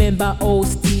 Remember how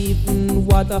Stephen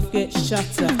Waddoff get shot.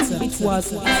 It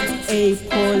was a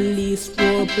police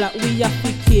roadblock. We have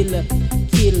to kill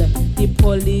the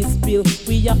police bill.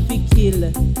 We have to kill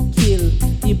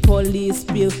the police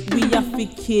bill. We have to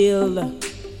kill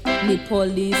the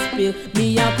police bill.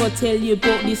 Me a go tell you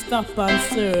about the stop and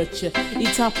search.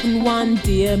 It happened one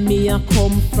day. Me a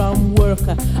come from work.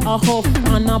 A huff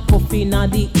and a puff in a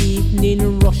the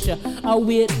evening rush. I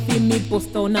wait for me bus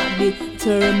down at the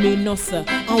terminus.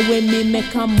 And when me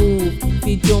make a move,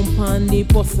 we jump on the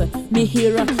bus. Me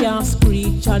hear a car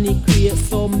screech and it create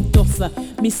some dust.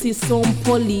 Me see some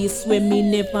police when me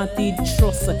never did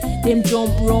trust. Them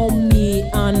jump round me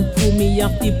and pull me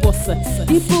off the bus.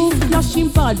 The full flashing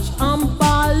badge and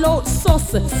ball all out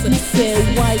sus. Me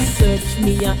say why search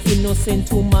me an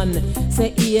innocent woman?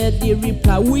 Say hear the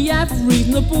reply, we have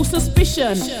reasonable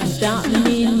suspicion. That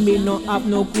mean me no have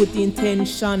no good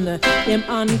intention. Them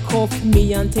handcuff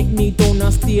me and take me down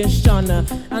a station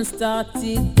and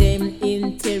started them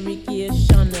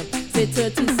interrogation. Say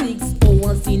 36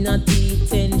 hours in a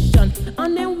detention,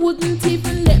 and them wouldn't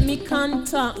even let me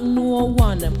contact no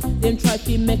one. Them try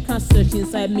to make a search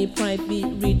inside me private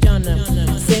region.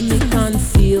 Say me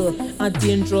conceal a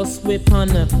dangerous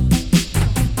weapon.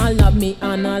 I love me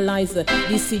analyze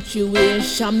the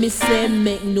situation. Me say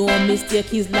make no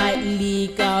mistake, it's like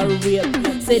legal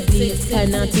rape. Say these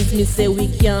kind of things me say we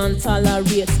can't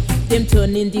tolerate. Them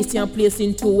turning this young place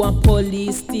into a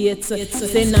police state.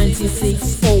 Say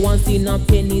 96 hours in a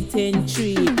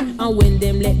penitentiary. And when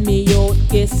them let me out,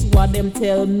 guess what them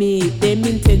tell me? Them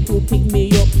intend to pick me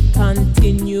up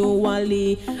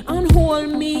continually and hold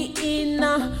me in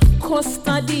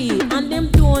custody. And them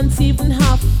don't even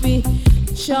have to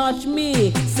charge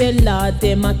me. Say Lord,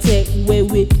 them a take away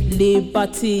with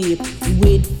liberty.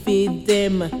 With feed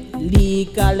them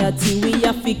legality. We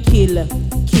have to kill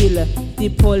the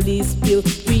police bill.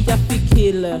 We have to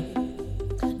kill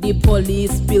the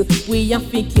police bill. We have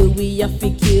to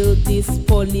kill this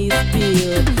police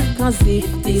bill. Cause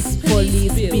if this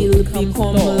police bill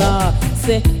become law,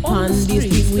 say on this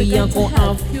bill we are gonna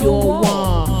have pure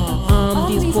war.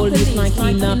 This police like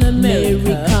in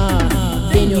America.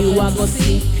 Then you are gonna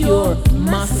see pure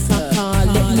massacre.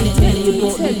 Let me tell you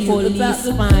about the police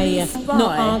spy. No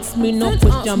ask me, no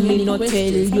question me, no tell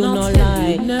you, no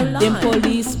lie. Them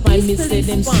police spy, me say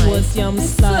them swords, yam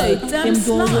slide. Them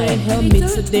don't wear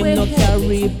helmets, them no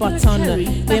carry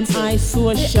baton. Them eyes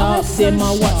so sharp, them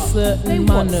a watch certain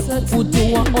man who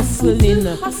do a hustling,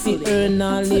 to earn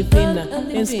a living.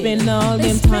 Them spend all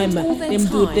them time, them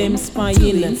do them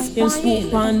spying. Them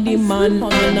swoop on the man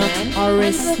and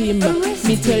arrest him.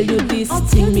 Me tell you this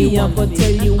thing, me a go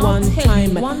tell you one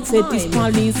time. Say this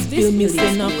police bill, me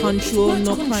say no control,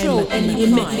 no crime. It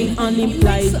make me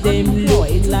unemployed, them look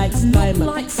like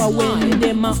slime. For when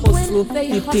them a hustle,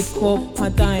 me pick up a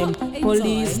dime.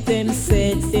 Police them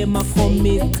said them a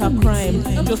commit a crime.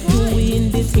 Just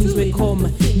doing the things we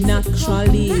come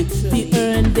naturally. They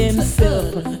earn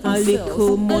themselves a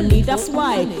little money. That's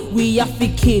why we have to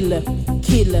kill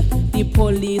the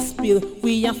police bill.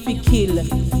 We have to kill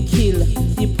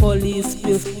the police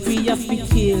bill. We have to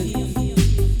kill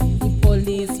the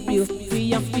police bill.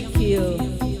 We have to kill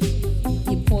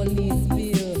the police bill.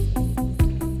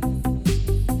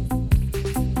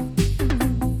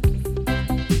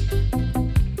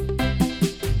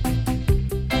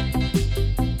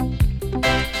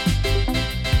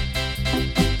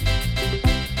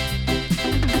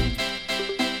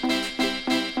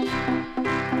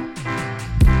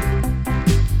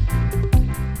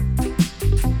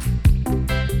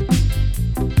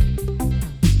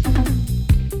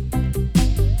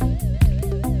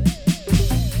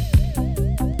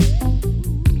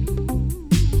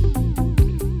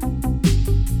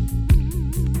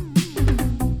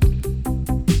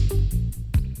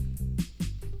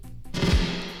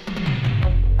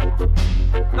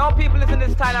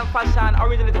 Fashion,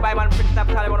 originally by man Prince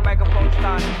Naphtali on the microphone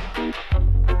stand.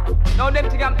 Now them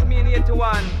to come to me in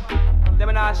 81. Them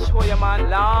and I show you man,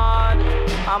 Lord,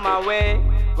 on my way.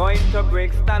 Going to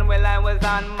Brixton, well I was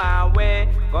on my way.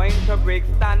 Going to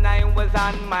Brixton, I was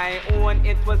on my own.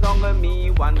 It was only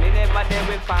me, one me never there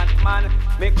with fat man,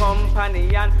 me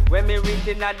companion. When me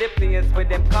reaching at the place where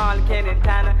them call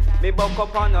Kennington, me buck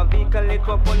up on a vehicle, it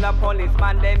was full of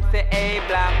policeman. Them say, hey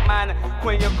black man,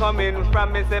 when you coming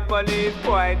from? Me say, police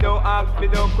boy, don't ask me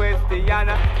no question.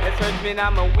 They search me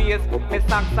now my waist, me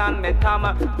socks and me thumb.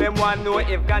 Them want know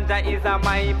if ganja is on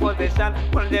my possession.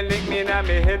 When they lick me now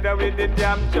me head with the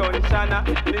damn junction.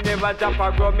 They never jump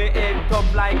or grab me head top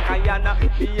like Ayana.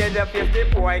 The head face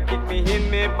the boy kick me in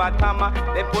me bottom.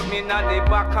 They put me in the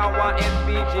back of one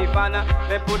SPG van.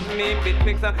 They put me in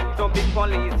between some big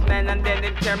policemen, and then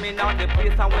they carry me now the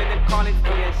place and where they call it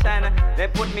station. They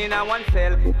put me in a one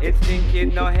cell, it's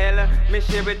thinking no hell. Me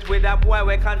share it with a boy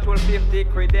we control 50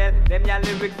 credel. Them ya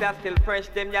lyrics are still fresh,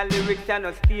 them ya lyrics are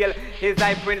no steel. His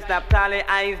eye Prince Naphtali,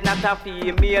 I is not a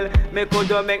female. Me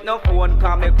couldn't make no phone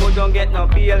call, me couldn't get no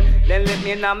bill. Then let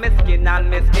me know my skin and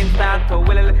my skin start to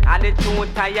will. And the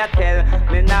truth I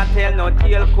tell, me not tell no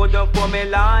tale. Couldn't for me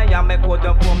lawyer, me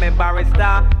couldn't for me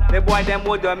barrister. The boy them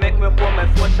wouldn't make me for my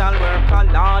social worker.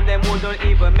 Lord, them wouldn't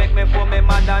even make me for me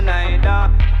mother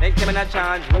neither. They came in a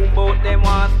charge, room bout them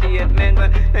one statement.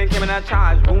 They came in a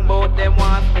charge, room bout them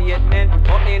one statement.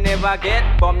 But me never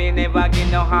get, but me never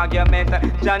give no argument.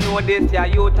 Jah know this, your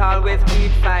youth always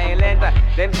keep silent.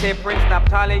 Them say Prince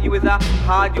Naphtali, you is a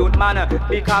hard youth man.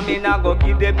 Because me not go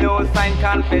give them no sign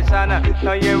confession.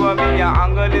 Now you will be your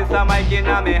angle is a mic in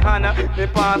a me hand. Me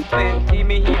past 20,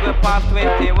 me even past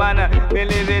 21. Me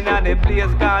living at the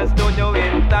place called Studio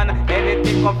Winton.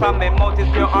 Anything come from me mouth is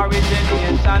pure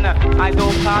origination. I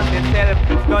don't call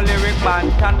myself no lyric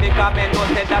bantan because me know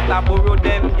say that I borrow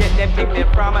them, get them thing they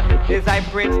from. Is I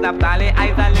Prince Naphtali,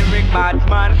 I's a lyric bad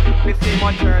man. Me see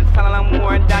my turn, sound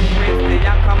more than Christy.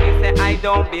 And come me say I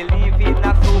don't believe in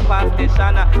a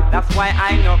superstition. That's why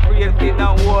I no afraid to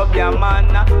no hope your man.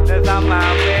 There's on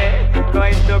my way,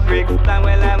 going to Brixton.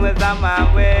 Well I was on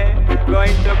my way,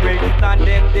 going to Brixton.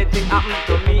 Them the thing happened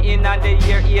to me in the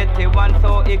year 81.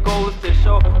 So it goes to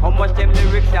show how much them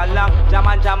lyrics are long.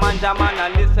 Jaman,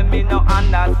 and listen me no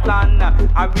understand.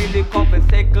 I really come to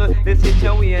settle the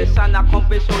situation. I come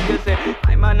to show you say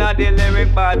I'm not the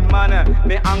lyric bad man.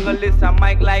 Me angle is a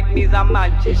mic like me's a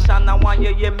magician. I want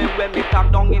you hear me when me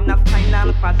talk down in a style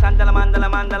and fashion. Jalaman,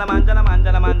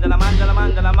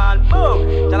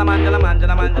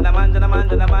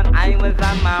 I was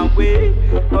on my way,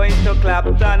 going to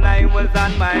Clapton. I was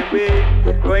on my way,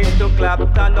 going to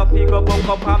Clapton. No figure bunk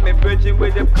up on me bridging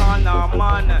with the corner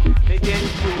man. They get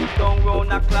you down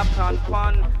round a Clapton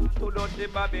fun. To the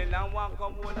Babylon one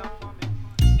come on for me.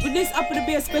 With this up to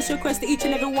be a special request to each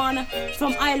and every one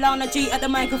from Ilana G at the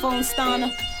microphone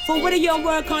stand. For whether you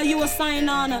work or you a sign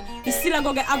on, you still a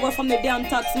go get agua from the damn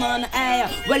tax man. Hey,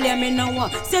 well let me know.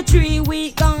 Say 3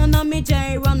 week gone on me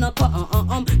J run a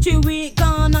 3 week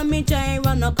gone on me J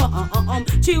run a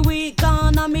 3 week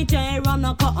gone on me J run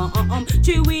a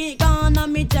 3 week gone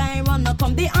on me J run a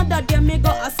come. The other day me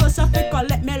got a social figure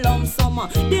let me lump some.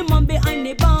 The man behind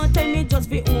the bar tell me just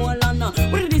be all on.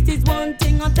 Well this is one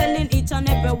thing I'm telling each and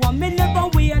every one. Me never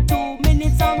wait 2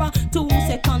 minutes or 2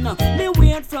 seconds. Me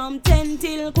wait from 10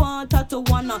 till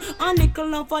 1:45. A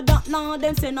nickel off for that now,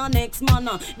 them say no next man.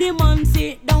 The man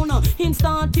sit down, he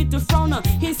started to frown.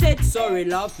 He said, sorry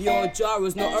love, your jar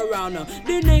was not around.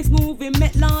 The next move he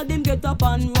met loud, him get up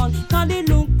and run. Cause they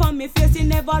look for me face, he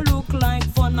never look like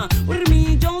fun. With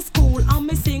me just cool, and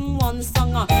me sing one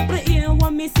song. But here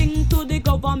when me sing to the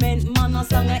government man a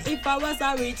song. If I was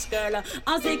a rich girl,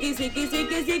 I ziggy ziggy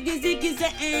ziggy ziggy ziggy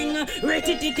zing. Rich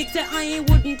say I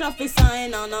wouldn't have to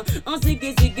sign on. I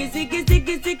ziggy ziggy ziggy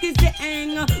ziggy ziggy zing.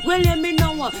 Well let me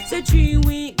know. Say 3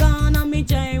 week gone and me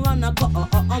J run a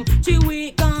come. 3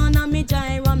 week gone and me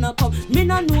J run a come. Me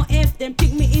no know if them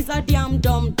think me is a damn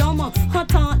dumb. I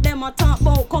thought them a talk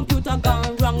about computer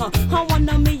gone wrong.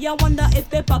 I wonder if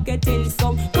they pocketing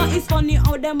some. Cause it's funny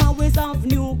how them always have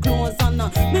new clothes on.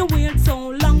 Me wait so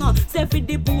long. Say for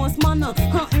the postman.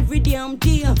 Every damn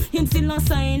day him still a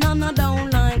sign and I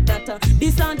don't like that.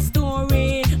 This sad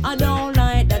story, I don't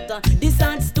like that. This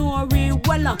sad story,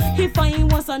 well, if I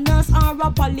was a nurse or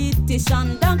a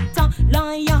politician, doctor,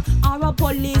 lawyer, or a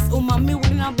police woman, me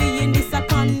would not be in this a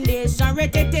condition.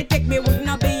 Take me would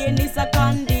not be in this a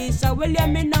condition. Well, yeah,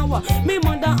 me now, me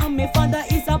mother and me father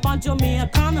is up on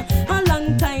Jamaican. A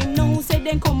long time now, say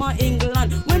them come to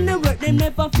England. When they work, they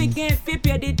never forget to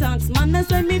pay the tax. Man, that's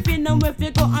when me feel them if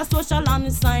you go a social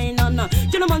and sign on.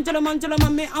 Gentleman,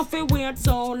 me have to wait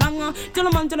so long.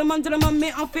 Gentleman, me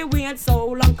have to wait so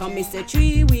long. Come me say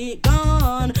 3 week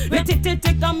gone.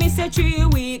 Come me say 3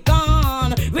 week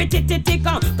gone.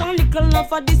 Come little love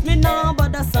for this me now,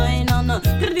 but I sign on.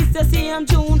 This the same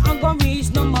June I go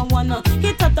reach number 1.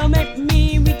 He thought to make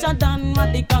me richer than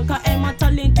Radical. Cause I'm a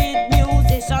talented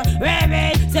musician.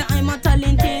 Baby, say I'm a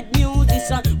talented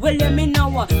musician. Well, let me know.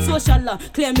 Social,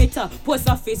 clear meter, post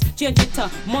office, change it,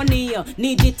 money,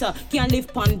 need it, can't live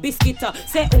pan biscuit.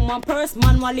 Say, my purse,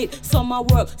 man, wallet, some a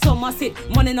work, some a sit.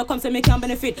 Money no come so me can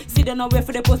benefit. See don't know where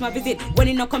for the post my visit. When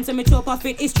it no come so me throw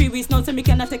profit. It's 3 weeks now so me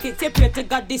cannot take it. Say pray to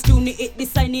God this tune it,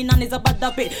 this signing and is a bad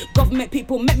habit. Government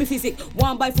people make me physic.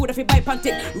 One buy food if you buy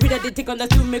pantic. Read the tick on the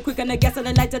tune me quick and the gas and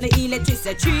the light and the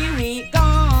electricity. 3 week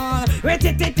gone. Read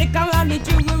it, around the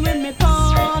jewelry with me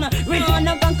pawn. Read on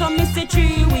the gun come me say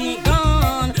 3 week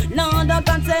gone. Lord I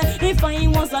can say if I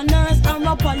was a nurse or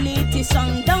a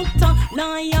politician, doctor,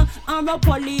 lawyer or a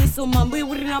police woman, we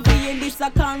would not be in this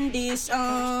a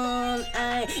condition.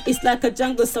 It's like a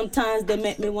jungle sometimes. They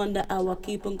make me wonder how I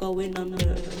keep on going on.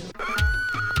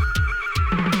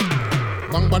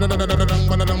 Bang banana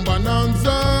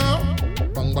bonanza.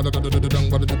 Bang banana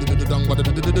dang bada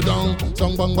dang,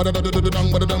 song bang bada dang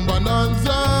bada dang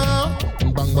bonanza.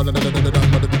 Bang bada dang bada dang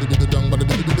bada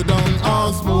dang.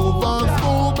 As move,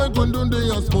 make one do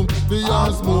the as move, the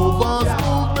as move,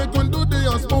 make one do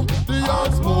the as move, the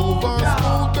as move,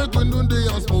 make one do the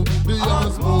as move, the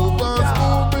as move,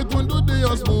 make one do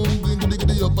the as move.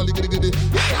 Giddy up, giddy giddy,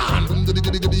 yeah, giddy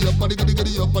giddy up, giddy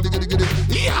giddy up, giddy giddy,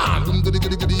 yeah, giddy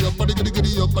giddy up, giddy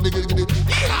giddy up, giddy giddy,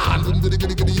 yeah, giddy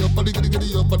giddy up, giddy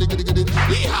giddy up, giddy giddy,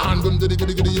 yeah,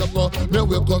 giddy giddy up. Me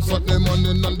wake up Saturday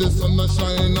morning and the sun a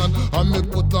shine and me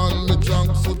put on me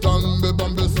trunk suit and me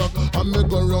bambi sock and me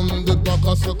go round the back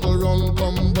a circle round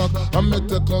come back and me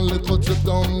take a little trip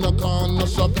down the corner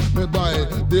shop. Me buy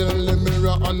daily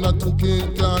mirror and a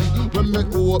 2K can. When me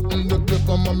open the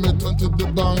paper, me turn to the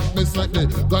bank. Me say the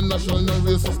gun national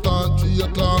race start 3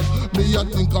 o'clock. Me a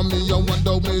think of me a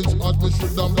wonder which part me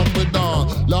should have back me down.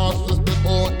 Last was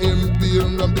before him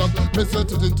being a black. Me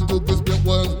set it into the business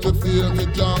was the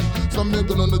favorite jam. So me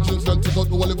go on the drinks and take out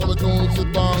the wallet from my town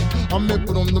sit bank. And me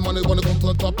put on the money when I come to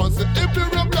the top and say if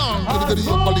you're a blank, giddy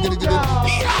up, giddy giddy,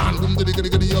 yeah, giddy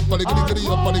giddy up, giddy giddy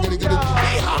up, giddy giddy,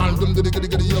 yeah, giddy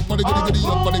giddy up, giddy giddy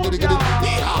up, giddy giddy, yeah,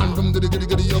 giddy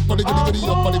giddy up, giddy giddy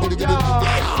up, giddy giddy,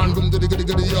 yeah, giddy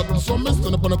giddy up. So me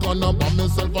stand up on the corner by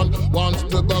myself and one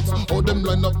step back. How them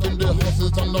line up in the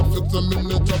houses and I fix them in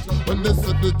the chops. When they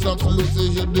set the chops loose, they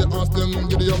hear they ask them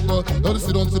giddy up. Now they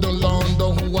sit down long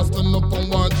down. Who was stand up and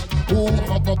watch? Who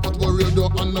have a put for radio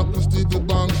and a push TV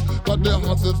banks? Got their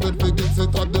horses fed for get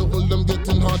sick, got they hold them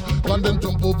getting hot. And then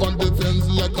jump over the fence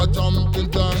like a jumping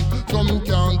tank. Some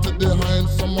can't take the hind,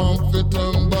 some on fit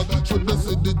turn back. Should they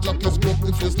see the jockey scope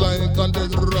if it's like and they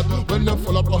rat. When they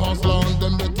fall up a house long,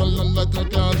 them metal land like a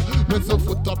cat. Makes a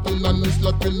foot up in and it's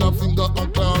slapping a finger a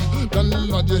clam. Then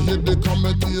lad you hear the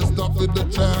comedy stop with the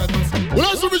chant. Well,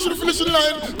 I should reach the finishing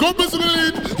line. Compass in the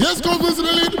lead. Yes, compass in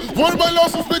the lead. Followed by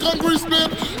Lost of Speak and Grease Spin.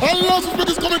 And Lost of Speak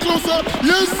is coming closer.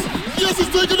 Yes, yes, it's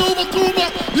taking over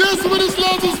Cuba. Yes, with his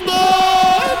Lost of Speak.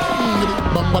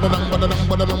 Bang bada dang bada dang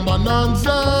bada dang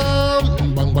bonanza.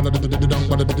 Bang bada dang bada dang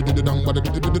bada dang bada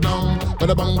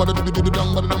bang bada dang bada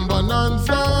dang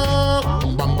bonanza.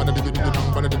 Bang bada dang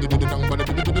bada dang bada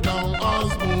dang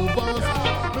as movers.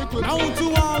 Now to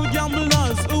all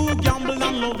gamblers who gamble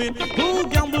and love it, who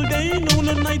gamble day, noon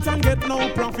and night and get no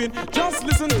profit. Just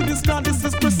listen to this car, this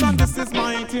is Chris and this is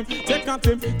my team. Take a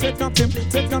tip, take a tip,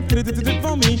 take a tip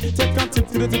for me. Take a tip,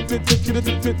 tip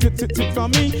for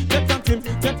me. Take a tip, take a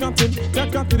tip,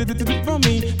 take a tip for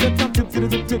me. Take a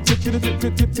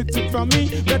tip for me.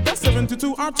 Better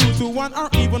 72 or 2 to 1 or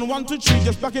even 1 to 3.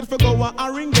 Just back it for go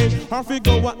a ring game or for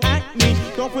go a Acme.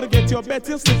 Don't forget your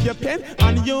betting slip, your pen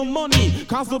and your money.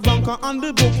 Cause the banker and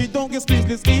the bookie don't get squeezed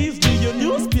this easy. Your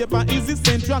newspaper is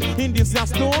essential in this your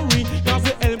story. Cause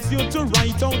it helps you to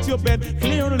write out your bet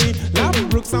clearly. Larry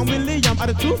Brooks and William are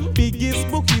the 2 biggest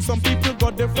bookies. Some people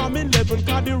got there from 11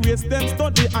 cause they race them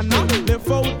study. And now they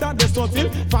out and they start till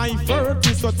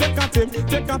 5:30. So take a tip,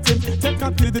 take a tip, take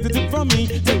a tip for me.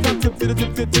 Take a tip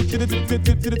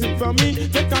for me.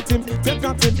 Take a tip, take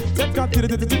a tip, take a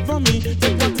tip for me.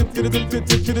 Take a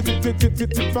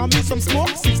tip for me. Some smoke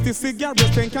 60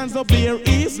 cigarettes, 10 cans of beer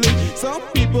easily. Some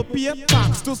people pay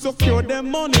tax to secure their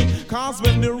money. Cause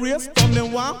when the race come, they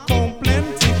want home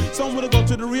plenty. Some will go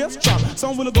to the racetrack,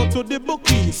 some will go to the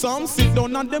bookie. Some sit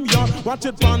down on them yard, watch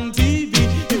it on TV.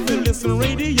 If you listen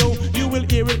radio, you will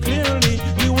hear it clearly.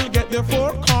 You will get the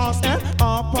forecast at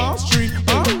 3:30,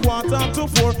 or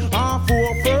 4:45, or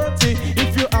 4:30.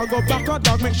 If you all go back a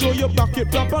dog, make sure you back it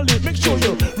properly. Make sure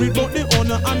you read about the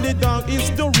owner and the dog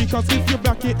history. Cause if you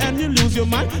back it and you lose, you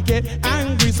might get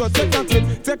angry. So take a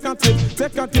tip, take a tip,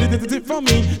 take a tip for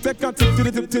me. Take a tip for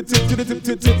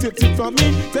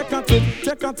me. Take a tip,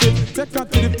 take a tip, take a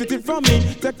tip for me.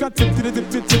 Take a tip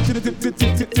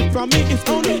for me. It's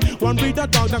only one breed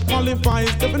of dog that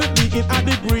qualifies definitely in a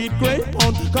breed grade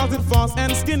pound. Cause it's fast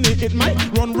and skinny, it might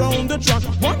run round the track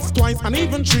once, twice, and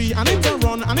even 3. And it a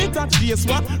run and it a chase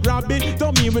one rabbit,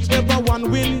 dummy, whichever one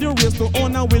win the race. The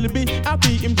owner will be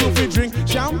happy. Him to drink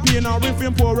champagne or if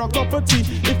him pour a cup of tea.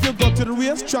 If you go to the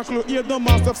race track, you'll hear the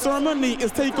master of ceremony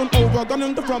is taken over. Gun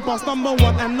in the front pass number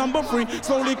 1 and number 3.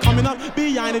 Slowly coming up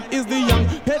behind it is the young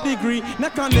pedigree.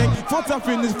 Neck and neck, foot up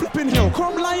in this flipping hill.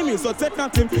 Come limey, so take a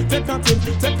tip, take a tip,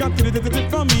 take a tip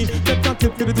for me. Take a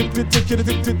tip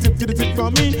for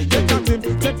for me. Take a tip,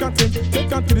 take a tip,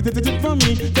 take a tip for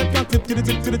me. Take a tip,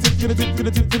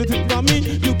 tip for me.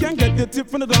 You can get the tip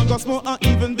from the dog gospel or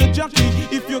even the jockey.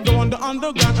 If you go on the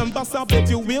underground and bust, I bet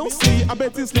you will see. I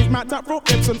bet it's Sleep, Matt, Afro,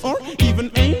 Epson, or even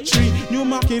Aintree,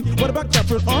 Newmarket, what about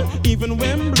Trafford, or even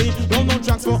Wembley? Don't know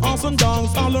tracks for awesome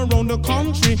dogs all around the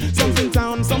country. Some's in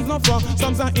town, some's not far,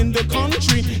 some's are in the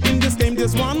country. In this game,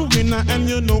 there's one winner, and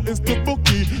you know it's the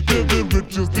bookie. They're the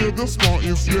richest, they're the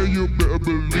smartest, yeah, you better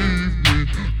believe me.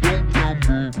 Don't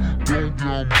gamble, don't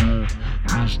gamble,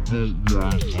 just don't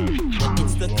want it.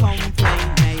 It's the complaint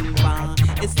neighbor.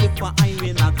 It's the for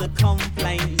Irene of the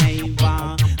complaint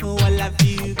neighbor. Well, have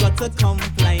you got a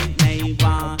complaint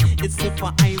neighbor? It's the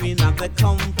for Irene of the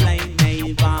complaint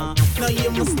neighbor. No,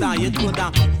 you must die. You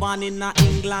coulda born in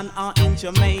England or in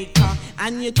Jamaica,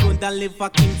 and you coulda live for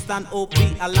Kingston or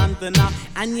be a Londoner,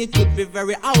 and you could be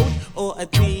very old or a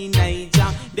teenager.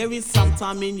 There is some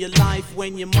time in your life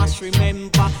when you must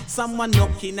remember someone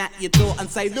knocking at your door and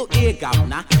say, look here,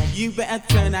 governor, you better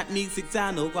turn that music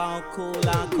down or I'll call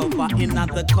a cover in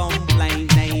the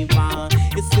complaint neighbor.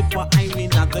 It's the for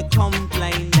Irene of the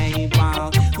complaint neighbor.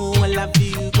 Well, have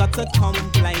you got a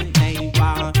complaint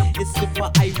neighbor? It's the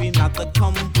for Irene of the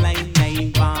complaint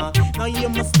neighbor. Now you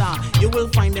must start, you will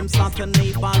find them sort of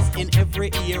neighbors in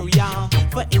every area.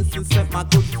 For instance, my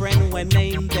good friend were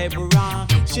named Deborah.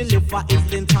 She lived for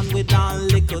Islington with a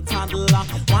little toddler.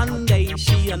 One day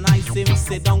she and I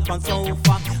sit down on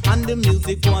sofa, and the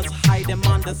music was high, them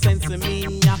on the sense of me.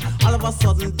 All of a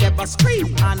sudden Deborah scream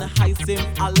and high sim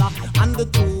Allah, and the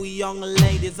two young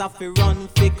ladies have to run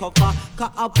for cover.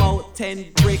 Cut about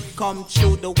 10 brick come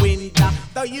through the window.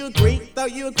 Though you agree,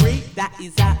 that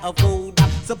is out of order.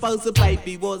 Suppose the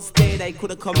baby was dead, they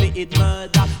could have committed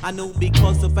murder. I know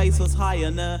because the face was high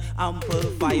and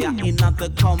amplifier. Another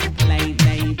complaint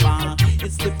neighbor.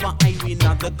 It's the for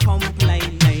another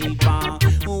complaint neighbor.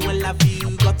 Well, have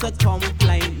you got a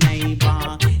complaint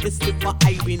neighbor? It's the for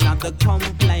another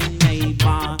complaint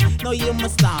neighbor. No, you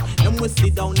must stop. Then we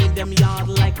sit down in them yard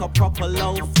like a proper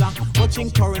loafer, watching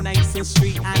Coronation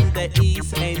Street and the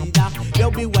East End.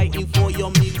 They'll be waiting for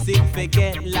your music to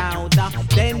get louder.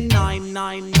 Then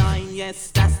 999, yes,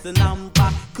 that's the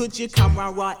number. Could you come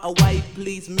right away,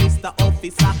 please, Mr.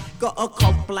 Officer? Got a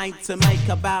complaint to make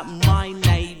about my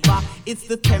neighbor. It's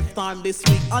the 10th time this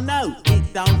week. I know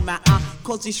it don't matter,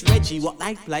 cause it's Reggie what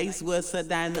they play's worse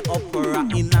than opera.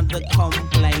 Another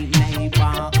complaint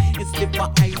neighbor. It's the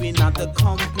for another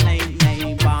complaint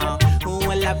neighbor.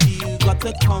 Well, have you got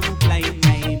a complaint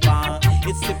neighbor?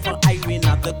 It's the for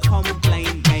another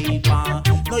complaint neighbor.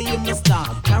 No, you must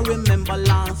stop. I remember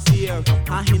last year,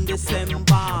 in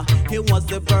December, it was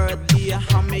the birthday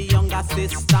of my younger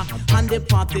sister, and the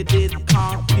party did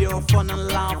call pure fun and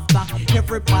laughter.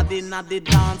 Everybody now the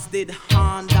dance did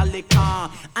hand a liquor,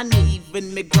 and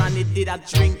even my granny did a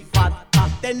drink vodka.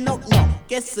 Then knock,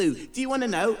 guess who? Do you wanna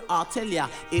know? I'll tell ya.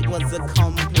 It was a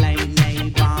complaint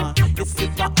neighbor. It's the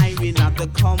for another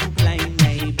complaint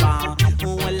neighbor.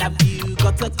 Well, have you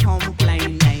got a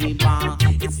complaint neighbor?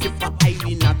 It's the for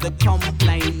another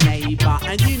complaint neighbor.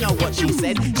 And you know what she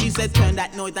said? She said, turn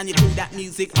that noise and you do that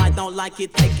music. I don't like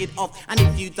it, take it off. And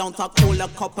if you don't, I'll call a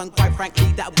cop, and quite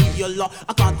frankly, that'll be your lot.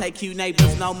 I can't take you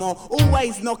neighbors no more,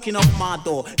 always knocking off my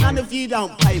door. None of you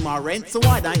don't pay my rent, so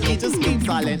why don't you just keep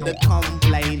silent? The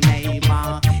complaint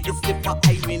neighbor. It's the for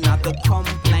another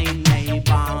complaint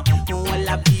neighbor. Well,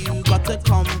 have you got a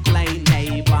complaint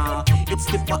neighbor? It's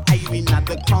the for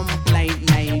another complaint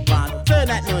neighbor. Turn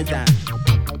that noise down.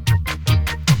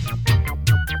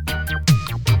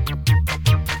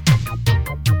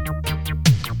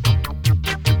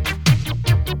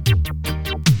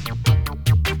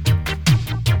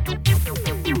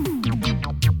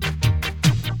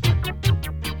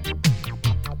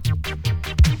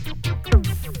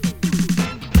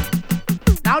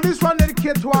 Now this one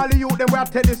dedicated to all the youth, then we have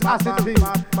to take this acid thing.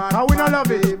 And we don't love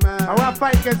it. And we have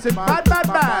fight against it. Bad.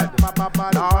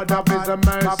 Lord of His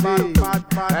mercy.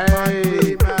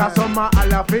 Hey, cause some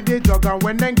Allah for the drug, and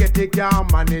when they get it,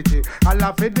 can't manage it.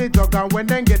 Allah for the drug, and when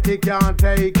they get it, can't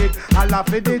take it. Allah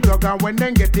for the drug, and when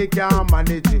they get it, can't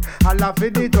manage it. Allah for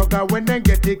the drug, and when they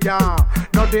get it, can't.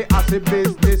 Now the acid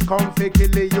business come for kill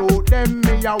the youth. Them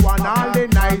me a want all the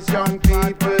nice young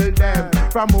people, them.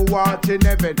 From who watching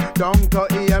heaven, down to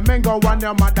here, men go on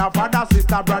your man mother, father,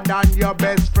 sister, brother, and your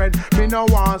best friend. Me no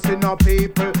want see no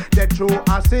people that through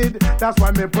acid. That's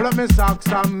why me pull up me socks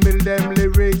and build them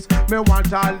lyrics. Me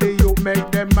want all the youth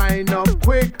make them mind up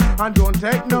quick. And don't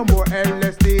take no more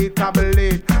LSD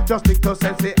tablet. Just stick to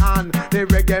Sensei and the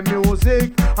reggae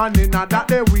music. And in that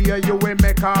the way you will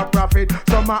make a profit.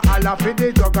 Some a holla for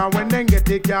the drug and when they get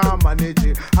it can't manage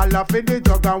it. Holla for the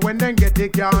drug and when they get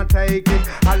it can't take it.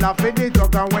 Holla for the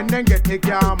drug and when they get it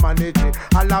can't manage it.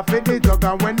 Holla for the drug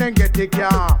and when they get it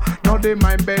can't. Now the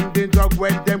mind bending drug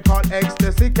when them call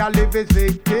ecstasy can leave its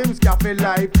victims cafe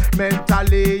life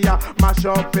mentally. Mash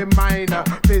up the mind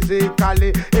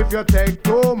physically. If you take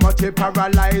too much it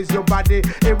paralyze your body.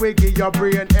 It will give your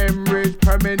brain hemorrhage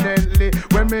permanently.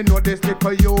 When me know this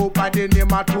little you by the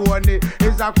name of Tony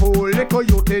is a cool little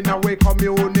youth in our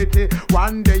community.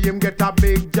 One day him get a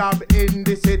big job in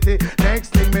the city. Next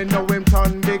thing me know him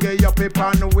turn bigger up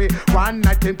on the way. One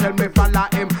night him tell me follow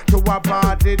him to a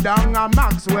party down a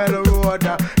Maxwell Road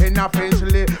in a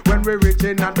Finchley. When we reach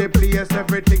in at the place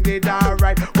everything did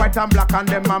alright. White and black and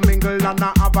them a mingle and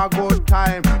a have a good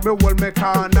time. Me hold me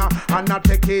corner and a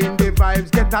take in the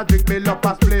vibes. Get a drink me up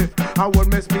a spliff and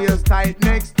hold me space tight.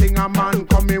 Next thing a man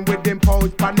coming with him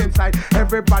pouch pan inside.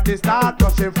 Everybody start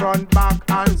rushing front, back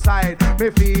and side. Me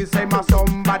feel say my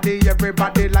somebody,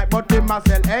 everybody like but him a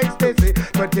sell ecstasy.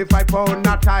 25 pound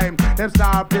a time. Them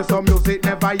start play some music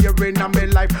never hearing in me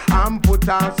life. And put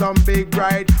on some big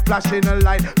bright flashing a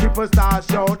light. People start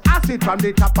shout acid from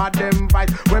the top of them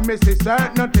vibes. When me see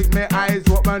certain things, my eyes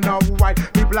open up wide.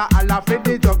 People are all for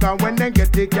the drug and when they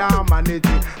get it can't manage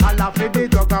it. All for the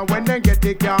drug and when they get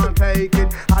it can't take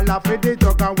it. All for the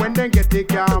drug and when they get it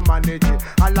can't manage it.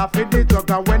 All for the drug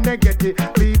and when they get it,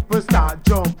 people start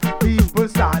jump, people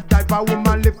start dive. A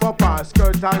woman lift up her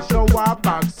skirt and show her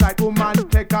backside. Woman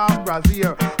take her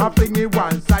brassiere and fling it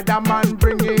one side. A man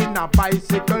bring in a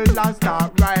bicycle and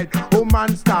start ride.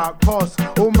 Woman start cuss,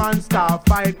 woman start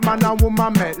fight. Man and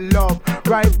woman make love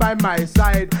right by my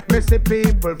side. Me see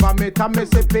people vomit and me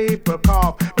see people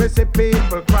cough. Me see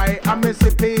people cry and me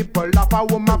see people laugh. A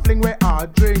woman fling with her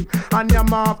drink and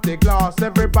yam off the glass.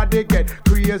 Everybody get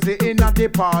crazy in a the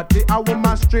party. A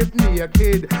woman strip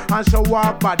naked and show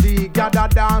her body. Gather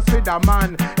dance with a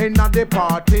man in a the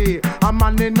party. A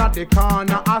man in a the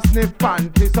corner a sniff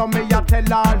panty. So me a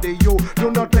tell all the you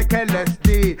do not take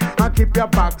LSD and keep your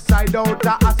backside out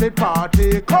a acid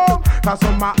party. Come, cause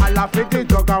some a holla for the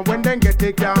drug and when they get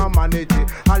it can't manage it.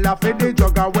 Holla for the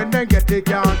drug and when they get it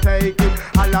can't take it.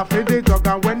 Holla for the drug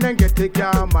and when they get it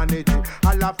can't manage it.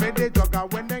 Holla for the drug